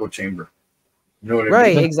in an echo chamber. You know what I mean?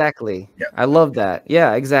 Right, exactly. Yeah. I love that.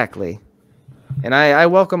 Yeah, exactly. And I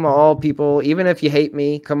welcome all people, even if you hate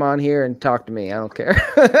me, come on here and talk to me. I don't care.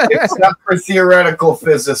 Except for theoretical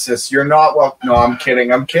physicists. You're not welcome. No, I'm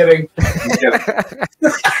kidding. I'm kidding.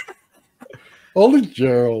 Only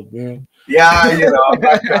Gerald, man. Yeah, you know, I'm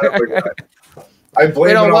that kind of a guy. I blame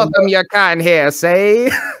we don't it welcome your kind here, say.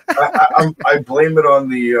 I blame it on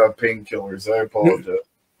the painkillers. I apologize.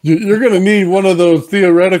 You're going to need one of those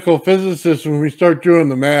theoretical physicists when we start doing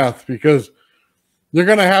the math, because you're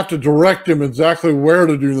going to have to direct him exactly where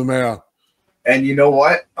to do the math. And you know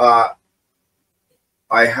what? I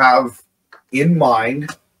have in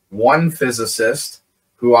mind one physicist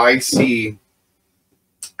who I see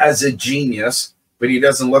as a genius, but he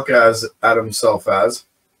doesn't look at himself as,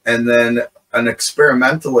 and then an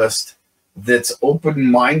experimentalist that's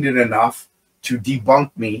open-minded enough to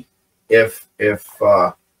debunk me if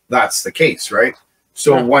that's the case, right?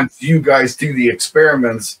 So once you guys do the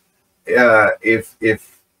experiments,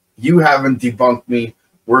 if you haven't debunked me,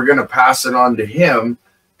 we're going to pass it on to him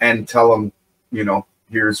and tell him, you know,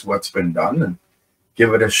 here's what's been done, and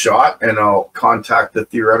give it a shot, and I'll contact the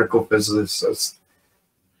theoretical physicist.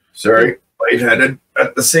 Sorry, lightheaded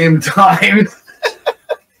at the same time.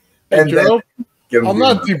 And Gerald, I'm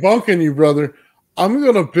not debunking you, brother. I'm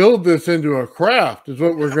going to build this into a craft is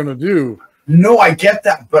what we're going to do. No, I get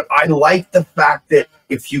that, but I like the fact that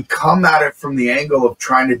if you come at it from the angle of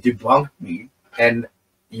trying to debunk me and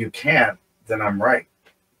you can't, then I'm right.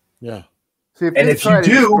 Yeah. See, and if you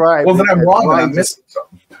do, well, then I'm wrong and I'm missing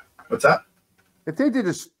something. What's that?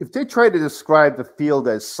 If they try to describe the field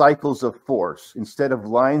as cycles of force instead of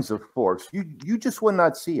lines of force, you just would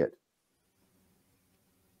not see it.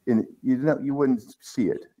 You wouldn't see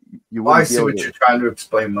it. I see what you're trying to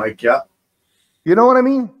explain, Mike. Yeah. You know what I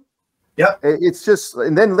mean? Yeah. It's just,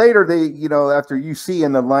 and then later they, you know, after you see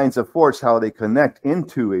in the lines of force how they connect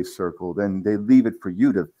into a circle, then they leave it for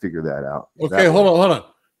you to figure that out. Okay, hold on.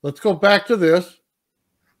 Let's go back to this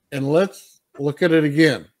and let's look at it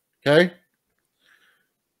again. Okay.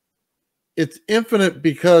 It's infinite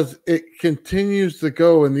because it continues to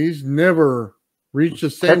go, and these never reach the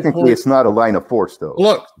same Technically, point. it's not a line of force, though.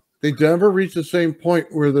 Look, they never reach the same point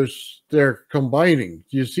where they're combining.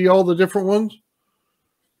 Do you see all the different ones?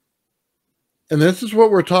 And this is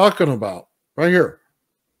what we're talking about right here.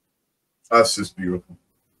 That's just beautiful.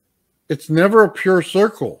 It's never a pure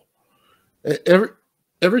circle.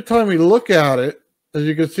 Every time we look at it, as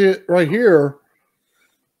you can see it right here,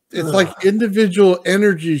 it's like individual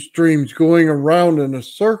energy streams going around in a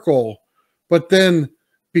circle, but then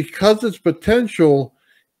because it's potential,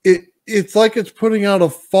 it's like it's putting out a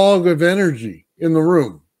fog of energy in the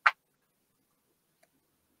room.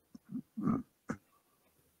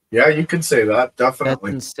 Yeah, you could say that.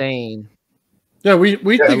 Definitely. That's insane. Yeah, we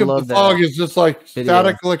think of the fog as just like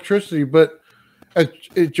static electricity, but as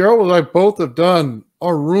Gerald and I both have done,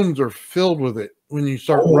 our rooms are filled with it when you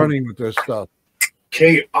start running with this stuff.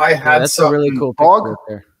 Okay, I had that's something. A really cool picture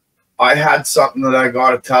there. I had something that I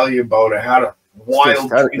got to tell you about. I had a wild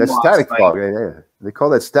dream that's static fog. Yeah. They call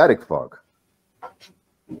that static fog.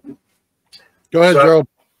 Go ahead, Gerald.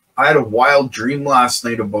 I had a wild dream last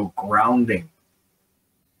night about grounding.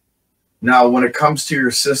 Now, when it comes to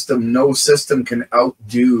your system, no system can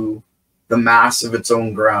outdo the mass of its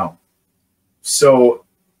own ground. So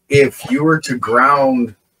if you were to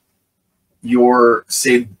ground your,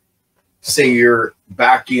 say your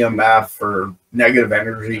back EMF or negative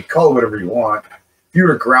energy, call it whatever you want, if you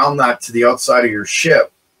were to ground that to the outside of your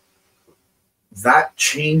ship, that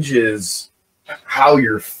changes how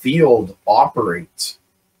your field operates.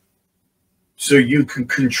 So you can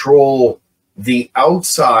control the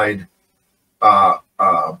outside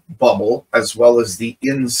bubble as well as the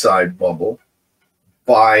inside bubble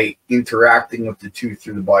by interacting with the two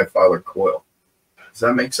through the bifilar coil. Does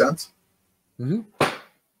that make sense? Mm-hmm.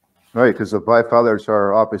 Right, because the bifilars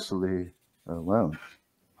are obviously wound.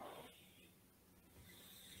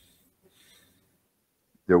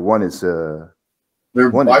 One is their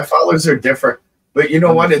bifilars are different, but you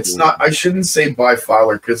know what? It's not. I shouldn't say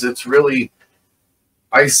bifilar because it's really.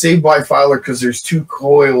 I say bifilar because there's two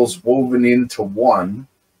coils woven into one,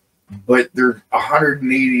 but they're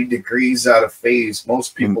 180 degrees out of phase.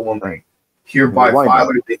 Most people, when they hear Why not?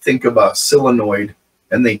 bifilar, they think of a solenoid,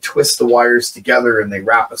 and they twist the wires together and they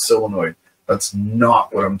wrap a solenoid. That's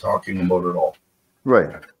not what I'm talking about at all. Right.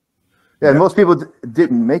 Yeah, and most people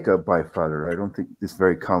didn't make a bifilar. I don't think it's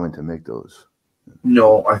very common to make those.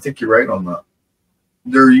 No, I think you're right on that.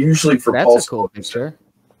 They're usually for That's pulse. a cool picture.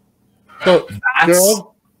 So,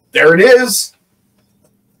 Gerald, there it is.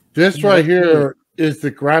 this right here is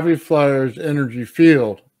the gravity flyer's energy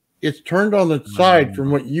field. It's turned on its side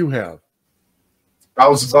from what you have. I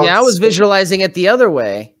was visualizing it the other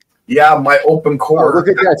way. Yeah, my open core. Oh, look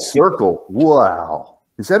at that circle. Wow.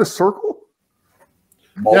 Is that a circle?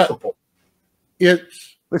 Multiple. Yeah.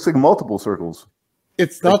 It's looks like multiple circles.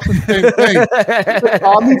 It's not the same thing. It's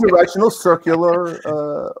omnidirectional circular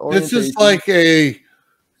This is orientation. like a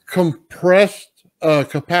compressed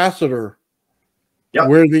capacitor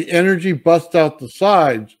where the energy busts out the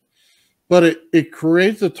sides, but it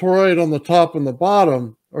creates a toroid on the top and the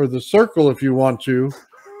bottom, or the circle if you want to,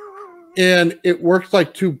 and it works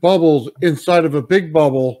like two bubbles inside of a big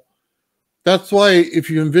bubble. That's why if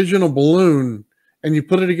you envision a balloon and you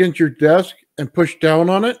put it against your desk and push down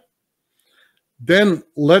on it, then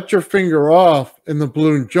let your finger off and the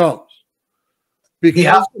balloon jumps.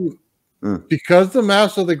 Because the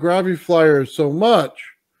mass of the gravity flyer is so much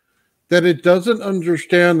that it doesn't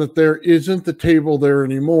understand that there isn't the table there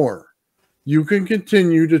anymore. You can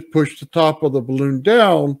continue to push the top of the balloon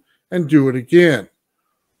down and do it again.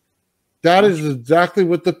 That is exactly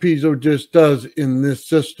what the piezo disc does in this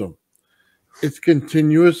system. It's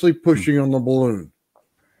continuously pushing on the balloon.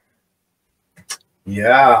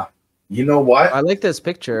 Yeah. You know what? I like this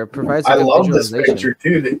picture. It provides I a good love this visualization. picture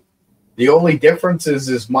too. The only difference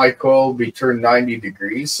is my coil will be turned 90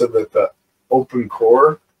 degrees so that the open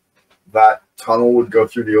core, that tunnel would go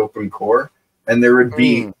through the open core, and there would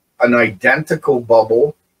be an identical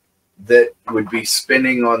bubble that would be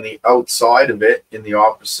spinning on the outside of it in the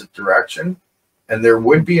opposite direction. And there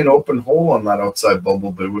would be an open hole on that outside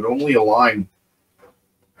bubble, but it would only align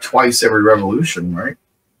twice every revolution, right?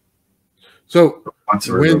 So once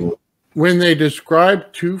every revolution. When they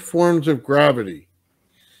describe two forms of gravity,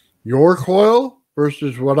 your coil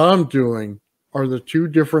versus what I'm doing are the two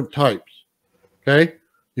different types. Okay?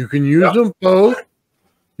 You can use them both,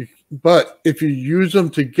 but if you use them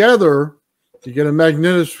together, you get a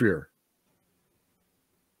magnetosphere.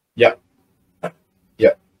 Yep.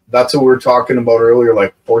 Yep. That's what we were talking about earlier,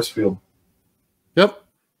 like force field. Yep.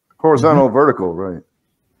 Horizontal, vertical, right.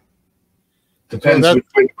 Depends which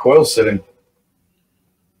way the coil's sitting.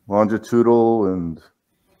 Longitudinal and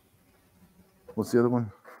what's the other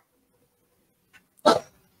one? I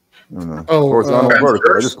don't know. Horizontal,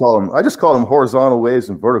 vertical. I just call them horizontal waves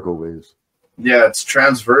and vertical waves. Yeah, it's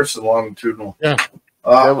transverse and longitudinal. Yeah.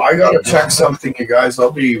 I gotta check something, you guys.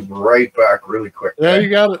 I'll be right back really quick. Yeah, you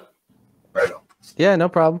got it. Right on. Yeah, no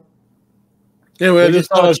problem. Anyway, I just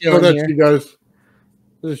thought I'd show that to you guys.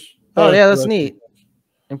 Oh, yeah, that's neat.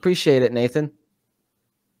 Appreciate it, Nathan.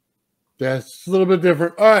 Yeah, it's a little bit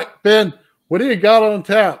different. All right, Ben, what do you got on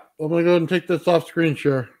tap? I'm going to go ahead and take this off screen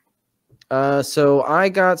share. So I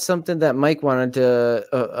got something that Mike wanted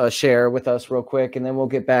to share with us real quick, and then we'll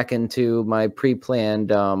get back into my pre-planned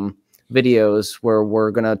videos where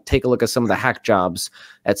we're going to take a look at some of the hack jobs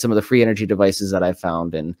at some of the free energy devices that I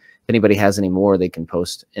found. And if anybody has any more, they can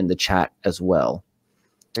post in the chat as well.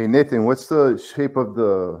 Hey, Nathan, what's the shape of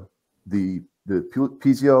the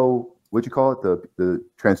piezo, what'd you call it? The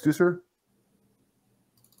transducer?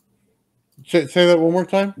 Say that one more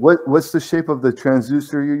time. What's the shape of the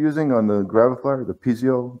transducer you're using on the graviflyer, the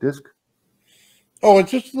piezo disc? Oh, it's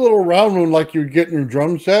just a little round one like you'd get in your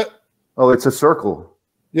drum set. Oh, it's a circle.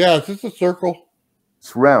 Yeah, it's just a circle.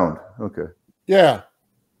 It's round. Okay. Yeah.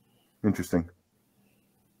 Interesting.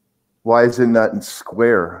 Why is it not in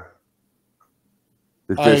square?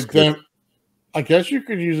 The disc. I guess you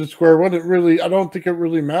could use a square one. I don't think it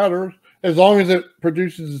really matters as long as it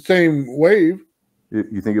produces the same wave.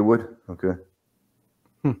 You think it would? Okay.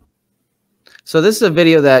 So this is a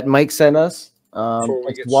video that Mike sent us.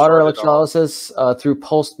 Water electrolysis through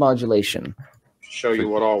pulse modulation. Show you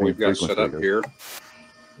what all we've got set up here.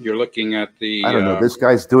 You're looking at the I don't know. This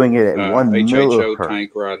guy's doing it at 1 HHO millihertz,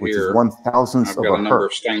 tank right which here. is 1,000th I've of got a a number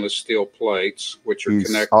hertz. of stainless steel plates which are He's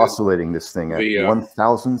connected. oscillating this thing at via,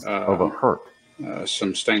 1,000th of a hertz.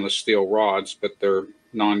 Some stainless steel rods, but they're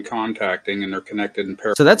non-contacting and they're connected in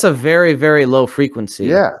parallel. So that's a very, very low frequency.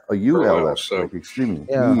 Yeah, a ULF, So like extremely.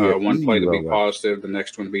 Yeah. One plate will be positive, the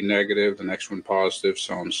next one will be negative, the next one positive,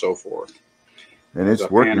 so on and so forth. And it's As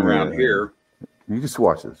I working pan around here. You just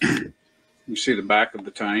watch this. You see the back of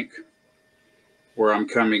the tank. where I'm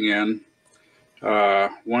coming in.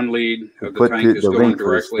 One lead of the tank is going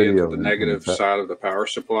directly into the negative side of the power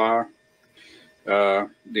supply.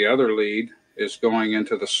 The other lead is going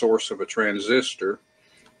into the source of a transistor,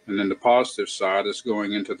 and then the positive side is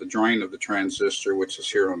going into the drain of the transistor, which is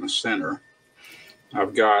here on the center.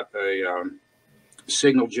 I've got a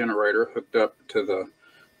signal generator hooked up to the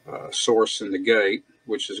source in the gate,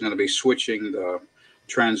 which is going to be switching the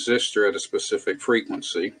transistor at a specific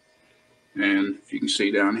frequency. And if you can see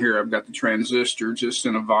down here, I've got the transistor just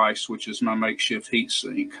in a vise, which is my makeshift heat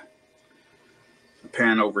sink.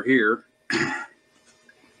 Pan over here,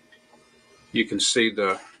 you can see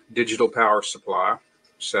the digital power supply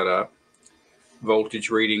set up. Voltage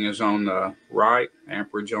reading is on the right,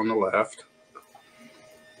 amperage on the left.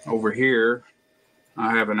 Over here,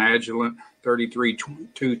 I have an Agilent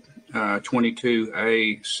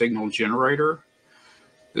 3322A signal generator.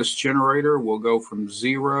 This generator will go from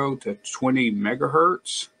 0 to 20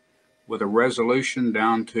 megahertz with a resolution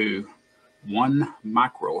down to 1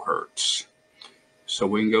 microhertz. So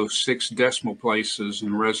we can go 6 decimal places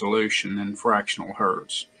in resolution in fractional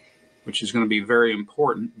hertz, which is going to be very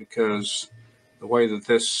important because the way that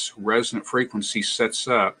this resonant frequency sets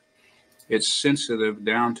up, it's sensitive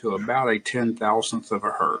down to about a 10,000th of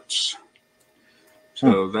a hertz.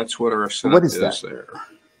 So that's what our setup is there.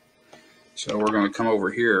 So we're going to come over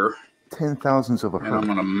here. 10,000ths of a hertz. And I'm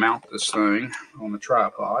going to mount this thing on the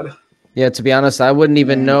tripod. Yeah, to be honest, I wouldn't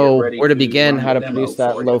even know where to begin how to produce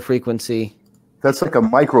that low frequency. That's like a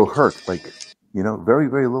microhertz, like, you know, very,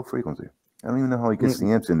 very low frequency. I don't even know how he gets the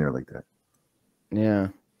amps in there like that. Yeah.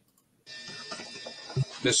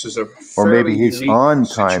 This is a or maybe he's on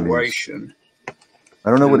time. Situation. I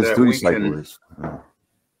don't know what his duty cycle is.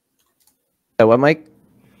 What, Mike?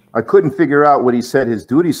 I couldn't figure out what he said his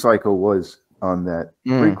duty cycle was on that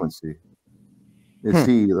frequency. Is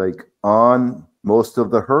he like on most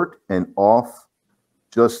of the hertz and off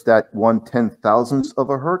just that 1/10,000th of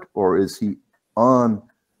a hertz, or is he on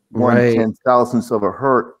 1/10,000th of a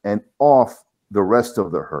hertz and off the rest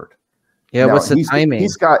of the hertz? Yeah, now, what's the timing?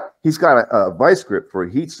 He's got a vice grip for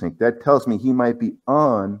a heat sink. That tells me he might be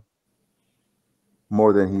on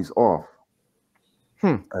more than he's off.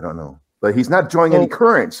 I don't know. But he's not drawing any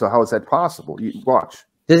current, so how is that possible? You watch.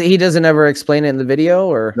 He doesn't ever explain it in the video,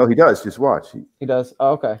 or? No, he does. Just watch. He does.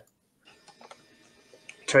 Oh, okay.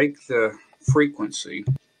 Take the frequency,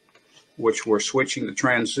 which we're switching the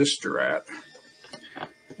transistor at,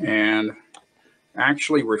 and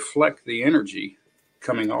actually reflect the energy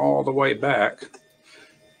coming all the way back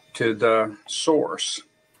to the source.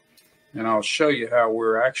 And I'll show you how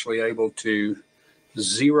we're actually able to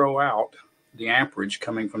zero out the amperage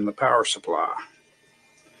coming from the power supply.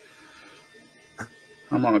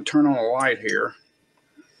 I'm going to turn on a light here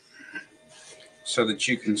so that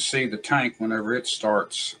you can see the tank whenever it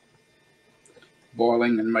starts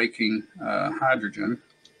boiling and making hydrogen.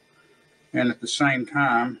 And at the same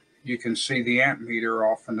time, you can see the amp meter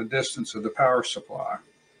off in the distance of the power supply.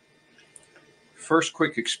 First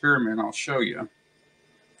quick experiment I'll show you.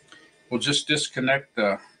 We'll just disconnect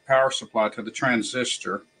the power supply to the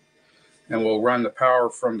transistor, and we'll run the power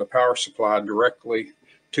from the power supply directly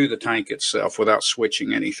to the tank itself without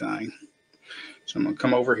switching anything. So I'm going to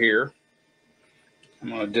come over here. I'm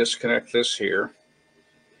going to disconnect this here.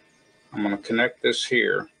 I'm going to connect this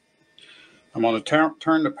here. I'm going to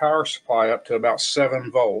turn the power supply up to about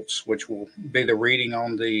 7 volts, which will be the reading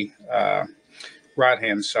on the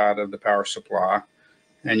right-hand side of the power supply.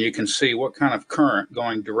 And you can see what kind of current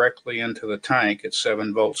going directly into the tank at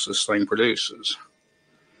 7 volts this thing produces.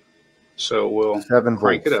 So we'll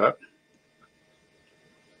crank it up.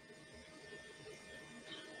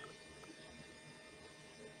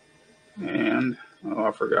 And oh,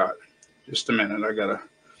 I forgot. Just a minute. I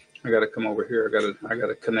gotta come over here. I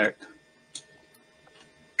gotta connect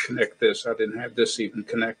this. I didn't have this even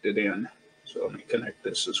connected in, so let me connect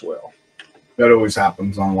this as well. That always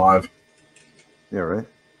happens on live. Yeah, right.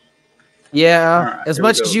 Yeah, right, as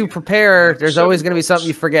much as you prepare, there's always going to be something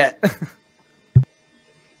you forget.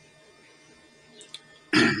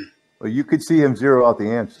 Well, you could see him zero out the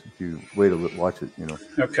amps if you wait a little, watch it, you know.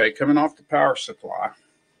 Okay, coming off the power supply,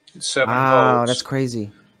 it's 7 volts. Wow, that's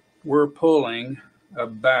crazy. We're pulling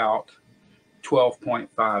about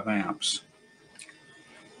 12.5 amps.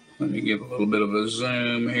 Let me give a little bit of a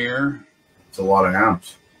zoom here. It's a lot of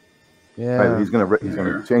amps. Yeah, right, he's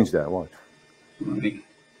gonna change that. Watch.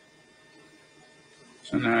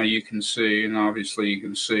 So now you can see, and obviously you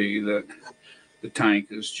can see that the tank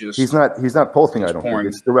is just. He's not pulsing. I don't think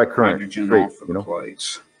it's direct current. Hydrogen straight, off of the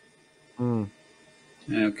plates.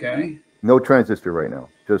 Okay. No transistor right now.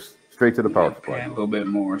 Just straight to the power supply. Okay, a little bit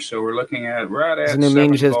more. So we're looking at right at Doesn't it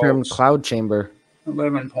mean 7 just term volts, cloud chamber?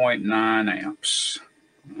 11.9 amps.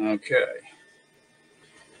 Okay.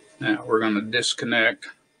 Now we're going to disconnect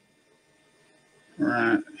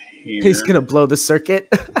right here. He's going to blow the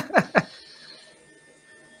circuit.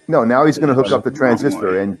 No, now he's going to hook up the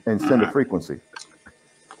transistor and send a frequency.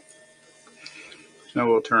 So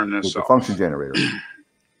we'll turn this with the off. function generator.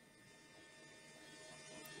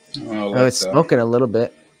 Oh, it's smoking a little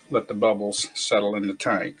bit. Let the bubbles settle in the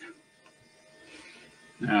tank.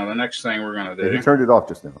 Now the next thing we're going to do. He turned it off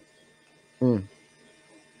just now.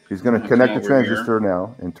 He's going to connect the transistor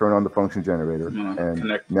now and turn on the function generator.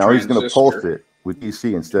 And now he's going to pulse it with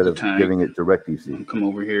DC instead of giving it direct DC. I'll come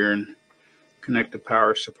over here and connect the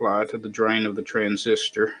power supply to the drain of the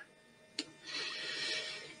transistor.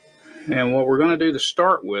 And what we're going to do to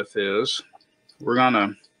start with is we're going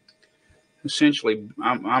to essentially,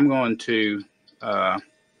 I'm going to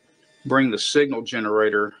bring the signal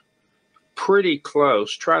generator pretty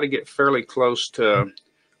close, try to get fairly close to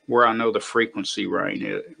where I know the frequency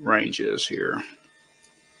range is here.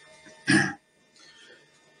 And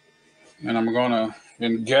I'm going to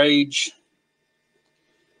engage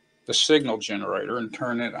the signal generator and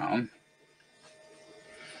turn it on.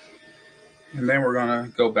 And then we're going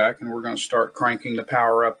to go back and we're going to start cranking the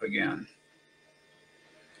power up again.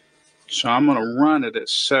 So I'm going to run it at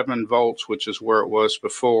 7 volts, which is where it was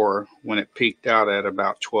before when it peaked out at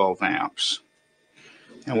about 12 amps.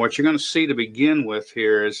 And what you're going to see to begin with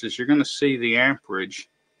here is you're going to see the amperage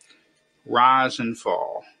rise and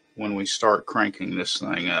fall when we start cranking this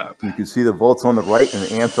thing up. You can see the volts on the right and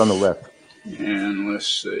the amps on the left. And let's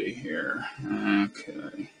see here.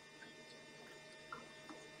 Okay.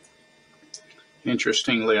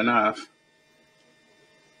 Interestingly enough,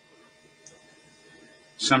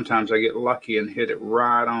 sometimes I get lucky and hit it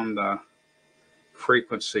right on the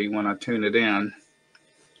frequency when I tune it in.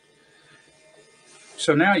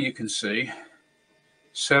 So now you can see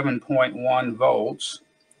 7.1 volts.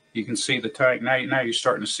 You can see the tank. Now you're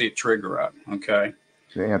starting to see it trigger up, okay?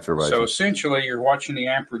 The amps are rising. So essentially, you're watching the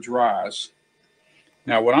amperage rise.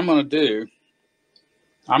 Now what I'm going to do,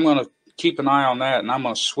 I'm going to keep an eye on that, and I'm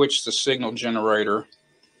going to switch the signal generator.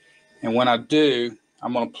 And when I do,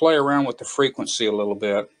 I'm going to play around with the frequency a little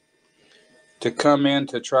bit to come in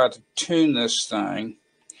to try to tune this thing.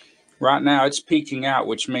 Right now it's peaking out,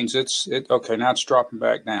 which means okay, now it's dropping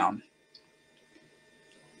back down.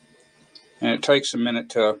 And it takes a minute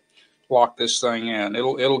to lock this thing in.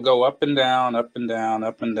 It'll go up and down, up and down,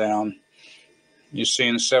 up and down. You're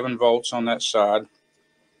seeing 7 volts on that side.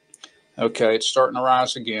 Okay, it's starting to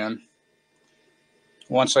rise again.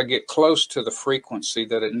 Once I get close to the frequency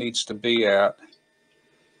that it needs to be at,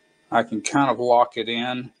 I can kind of lock it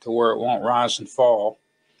in to where it won't rise and fall.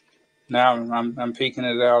 Now I'm peaking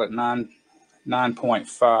it out at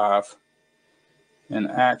 9.5. And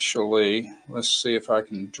actually, let's see if I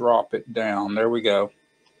can drop it down. There we go.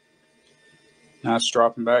 Now it's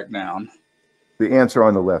dropping back down. The amps are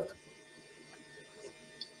on the left.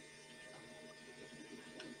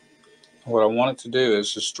 What I want it to do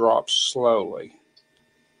is just drop slowly.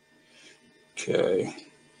 Okay.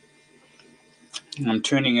 I'm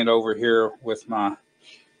tuning it over here with my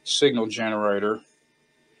signal generator.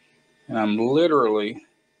 And I'm literally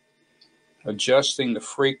adjusting the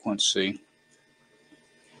frequency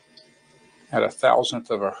at 1,000th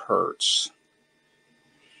of a hertz.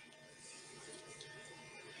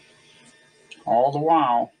 All the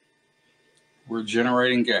while, we're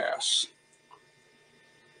generating gas.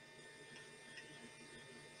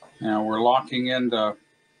 Now we're locking in the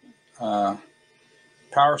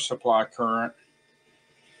power supply current.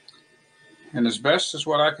 And as best as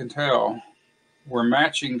what I can tell, we're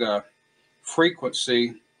matching the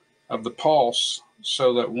frequency of the pulse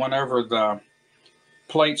so that whenever the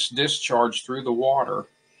plates discharge through the water,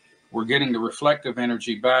 we're getting the reflective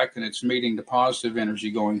energy back and it's meeting the positive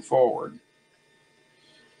energy going forward.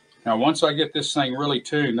 Now, once I get this thing really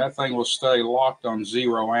tuned, that thing will stay locked on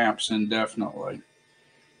 0 amps indefinitely.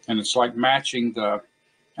 And it's like matching the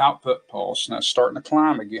output pulse. Now it's starting to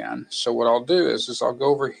climb again. So what I'll do is I'll go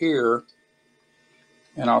over here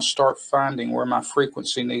and I'll start finding where my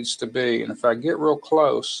frequency needs to be. And if I get real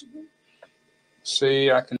close,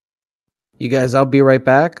 see, I can. You guys, I'll be right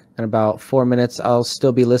back. In about 4 minutes, I'll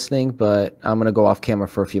still be listening, but I'm going to go off camera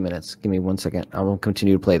for a few minutes. Give me 1 second. I will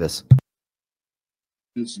continue to play this.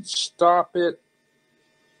 Stop it.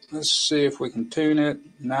 Let's see if we can tune it.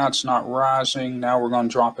 Now it's not rising. Now we're going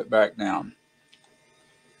to drop it back down.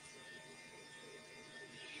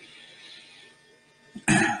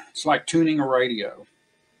 It's like tuning a radio.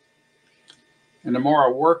 And the more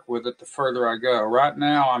I work with it, the further I go. Right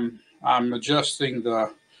now, I'm adjusting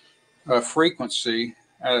the frequency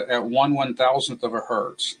at 1/1000th of a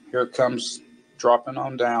hertz. Here it comes dropping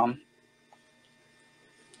on down.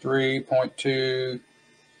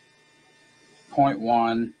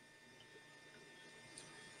 3.2.1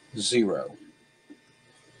 0.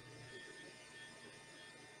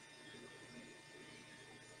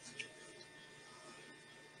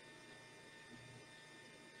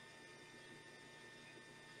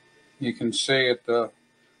 You can see at the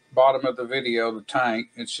bottom of the video, the tank,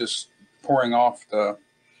 it's just pouring off the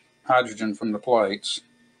hydrogen from the plates.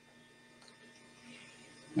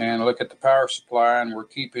 And look at the power supply, and we're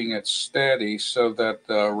keeping it steady so that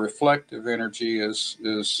the reflective energy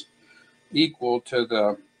is equal to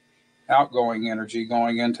the outgoing energy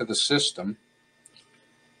going into the system.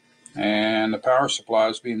 And the power supply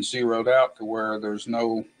is being zeroed out to where there's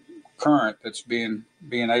no current that's being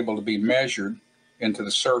able to be measured into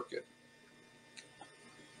the circuit.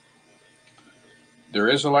 There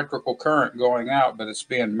is electrical current going out, but it's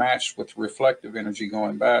being matched with reflective energy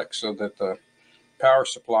going back so that the power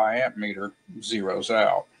supply amp meter zeroes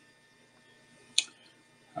out.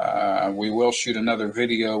 We will shoot another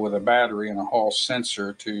video with a battery and a Hall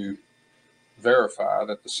sensor to verify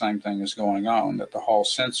that the same thing is going on, that the Hall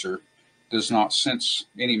sensor does not sense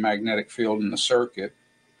any magnetic field in the circuit.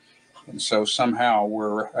 And so somehow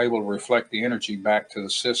we're able to reflect the energy back to the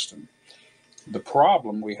system. The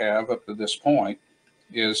problem we have up to this point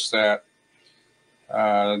is that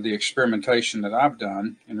the experimentation that I've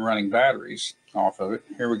done in running batteries off of it.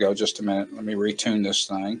 Here we go, just a minute. Let me retune this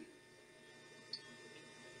thing.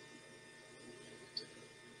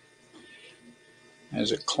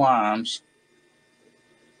 As it climbs,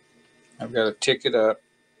 I've got to tick it up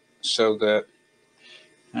so that,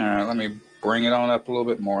 all right, let me bring it on up a little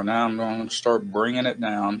bit more. Now I'm going to start bringing it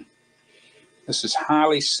down. This is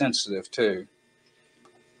highly sensitive too.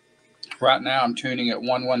 Right now I'm tuning at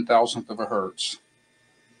 1/1000th of a hertz.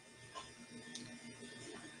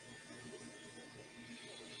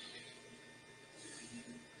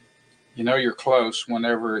 You know you're close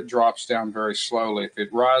whenever it drops down very slowly. If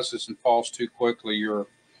it rises and falls too quickly, you're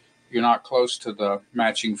not close to the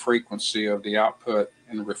matching frequency of the output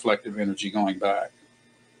and the reflective energy going back.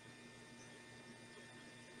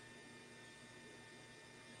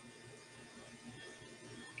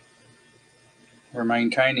 We're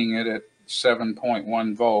maintaining it at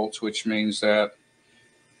 7.1 volts, which means that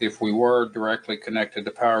if we were directly connected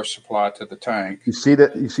the power supply to the tank, you see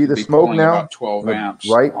that? You see the smoke now? About 12 amps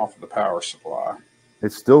right off of the power supply.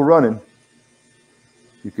 It's still running.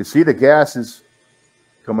 You can see the gases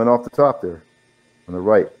coming off the top there on the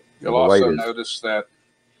right. You'll also notice that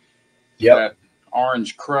that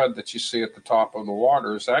orange crud that you see at the top of the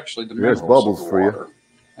water is actually the minerals bubbles of the for water. you.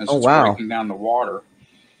 As it's breaking down the water,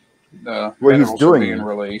 the what minerals he's doing are being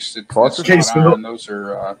released. Those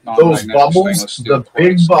are those bubbles, the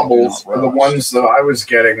big bubbles, are the ones that I was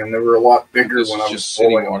getting, and they were a lot bigger when I was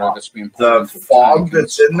pulling them up. The fog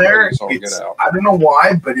that's in there, it's, I don't know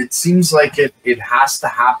why, but it seems like it has to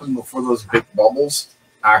happen before those big bubbles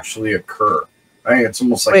actually occur. I think it's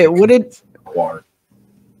almost like water.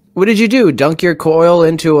 What did you do? Dunk your coil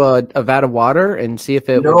into a vat of water and see if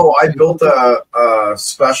it? No, I built a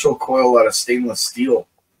special coil out of stainless steel.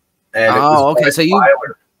 And okay. So you.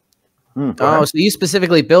 So you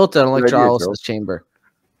specifically built an electrolysis chamber.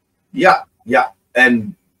 Yeah, yeah,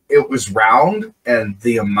 and it was round, and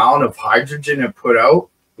the amount of hydrogen it put out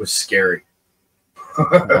was scary.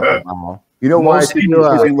 You know why I think he's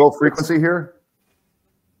using low frequency here?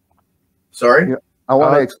 Sorry? I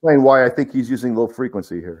want to explain why I think he's using low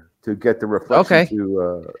frequency here to get the reflection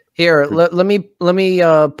to here, let me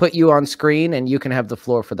put you on screen and you can have the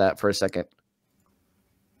floor for that for a second.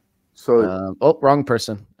 So oh, wrong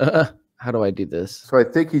person. How do I do this? So I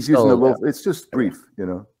think he's using the low, it's just brief, you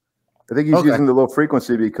know. I think he's using the low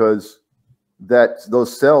frequency because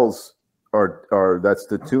those cells that's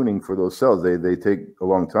the tuning for those cells. They take a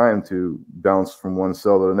long time to bounce from one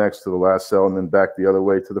cell to the next to the last cell and then back the other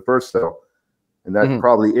way to the first cell. And that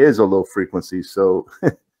probably is a low frequency. So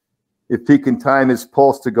if he can time his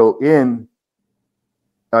pulse to go in,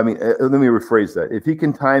 I mean, let me rephrase that. If he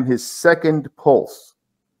can time his second pulse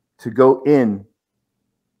to go in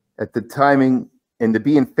at the timing and to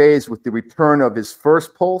be in phase with the return of his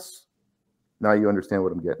first pulse, now you understand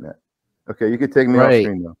what I'm getting at. Okay, you can take me off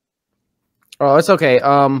screen now. Oh, it's okay.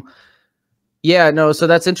 Yeah, no, so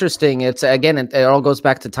that's interesting. It's again, it all goes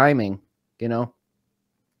back to timing, you know.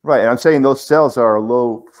 Right, and I'm saying those cells are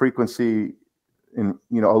low frequency, a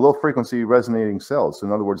low frequency resonating cells.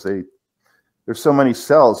 In other words, there's so many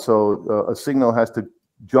cells, so a signal has to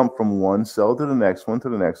jump from one cell to the next one, to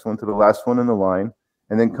the next one, to the last one in the line,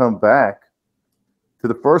 and then come back to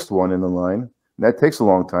the first one in the line. And that takes a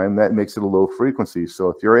long time. That makes it a low frequency. So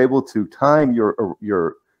if you're able to time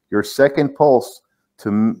your second pulse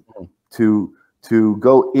to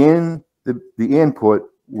go in the input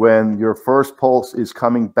when your first pulse is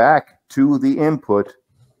coming back to the input,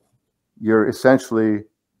 you're essentially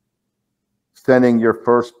sending your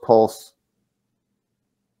first pulse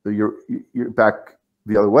you're back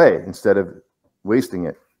the other way instead of wasting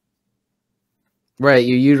it. Right,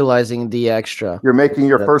 you're utilizing the extra. You're making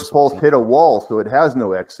your first pulse hit a wall, so it has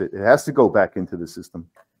no exit. It has to go back into the system.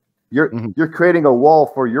 You're creating a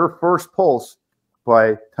wall for your first pulse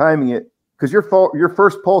by timing it, because your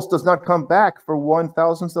first pulse does not come back for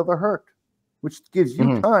 1/1000th of a hertz, which gives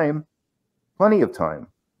you time, plenty of time,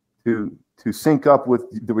 to sync up with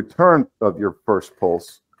the return of your first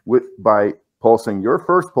pulse by pulsing your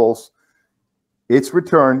first pulse, its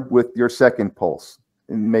return with your second pulse,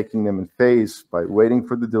 and making them in phase by waiting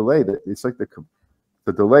for the delay. That it's like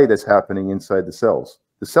the delay that's happening inside the cells.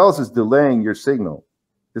 The cells is delaying your signal.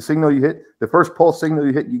 The signal you hit, the first pulse signal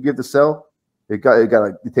you hit, you give the cell, it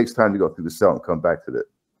takes time to go through the cell and come back to the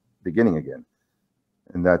beginning again,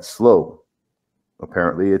 and that's slow.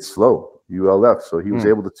 Apparently, it's slow. ULF. So he was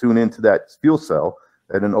able to tune into that fuel cell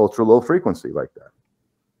at an ultra low frequency like that,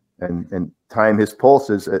 and time his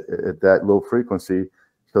pulses at that low frequency,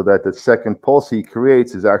 so that the second pulse he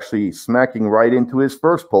creates is actually smacking right into his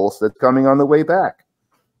first pulse that's coming on the way back.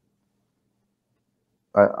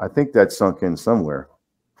 I think that's sunk in somewhere.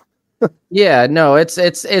 Yeah, no, it's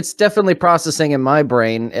definitely processing in my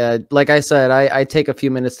brain. Like I said, I take a few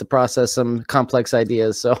minutes to process some complex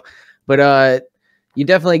ideas. So, but you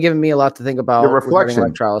definitely given me a lot to think about. The reflection,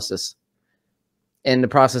 electrolysis, and the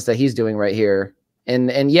process that he's doing right here.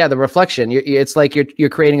 And yeah, the reflection. It's like you're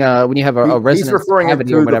creating when you have a resonance. He's referring it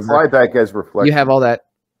to the flyback as reflection. You have all that.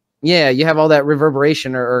 Yeah, you have all that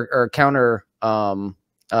reverberation or counter.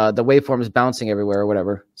 The waveform is bouncing everywhere or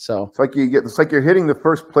whatever. So it's like it's like you're hitting the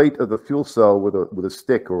first plate of the fuel cell with a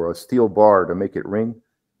stick or a steel bar to make it ring,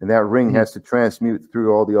 and that ring has to transmute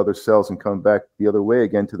through all the other cells and come back the other way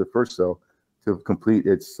again to the first cell to complete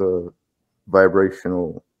its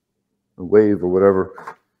vibrational wave or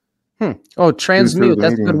whatever. Oh, transmute.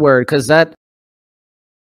 That's a good word, because that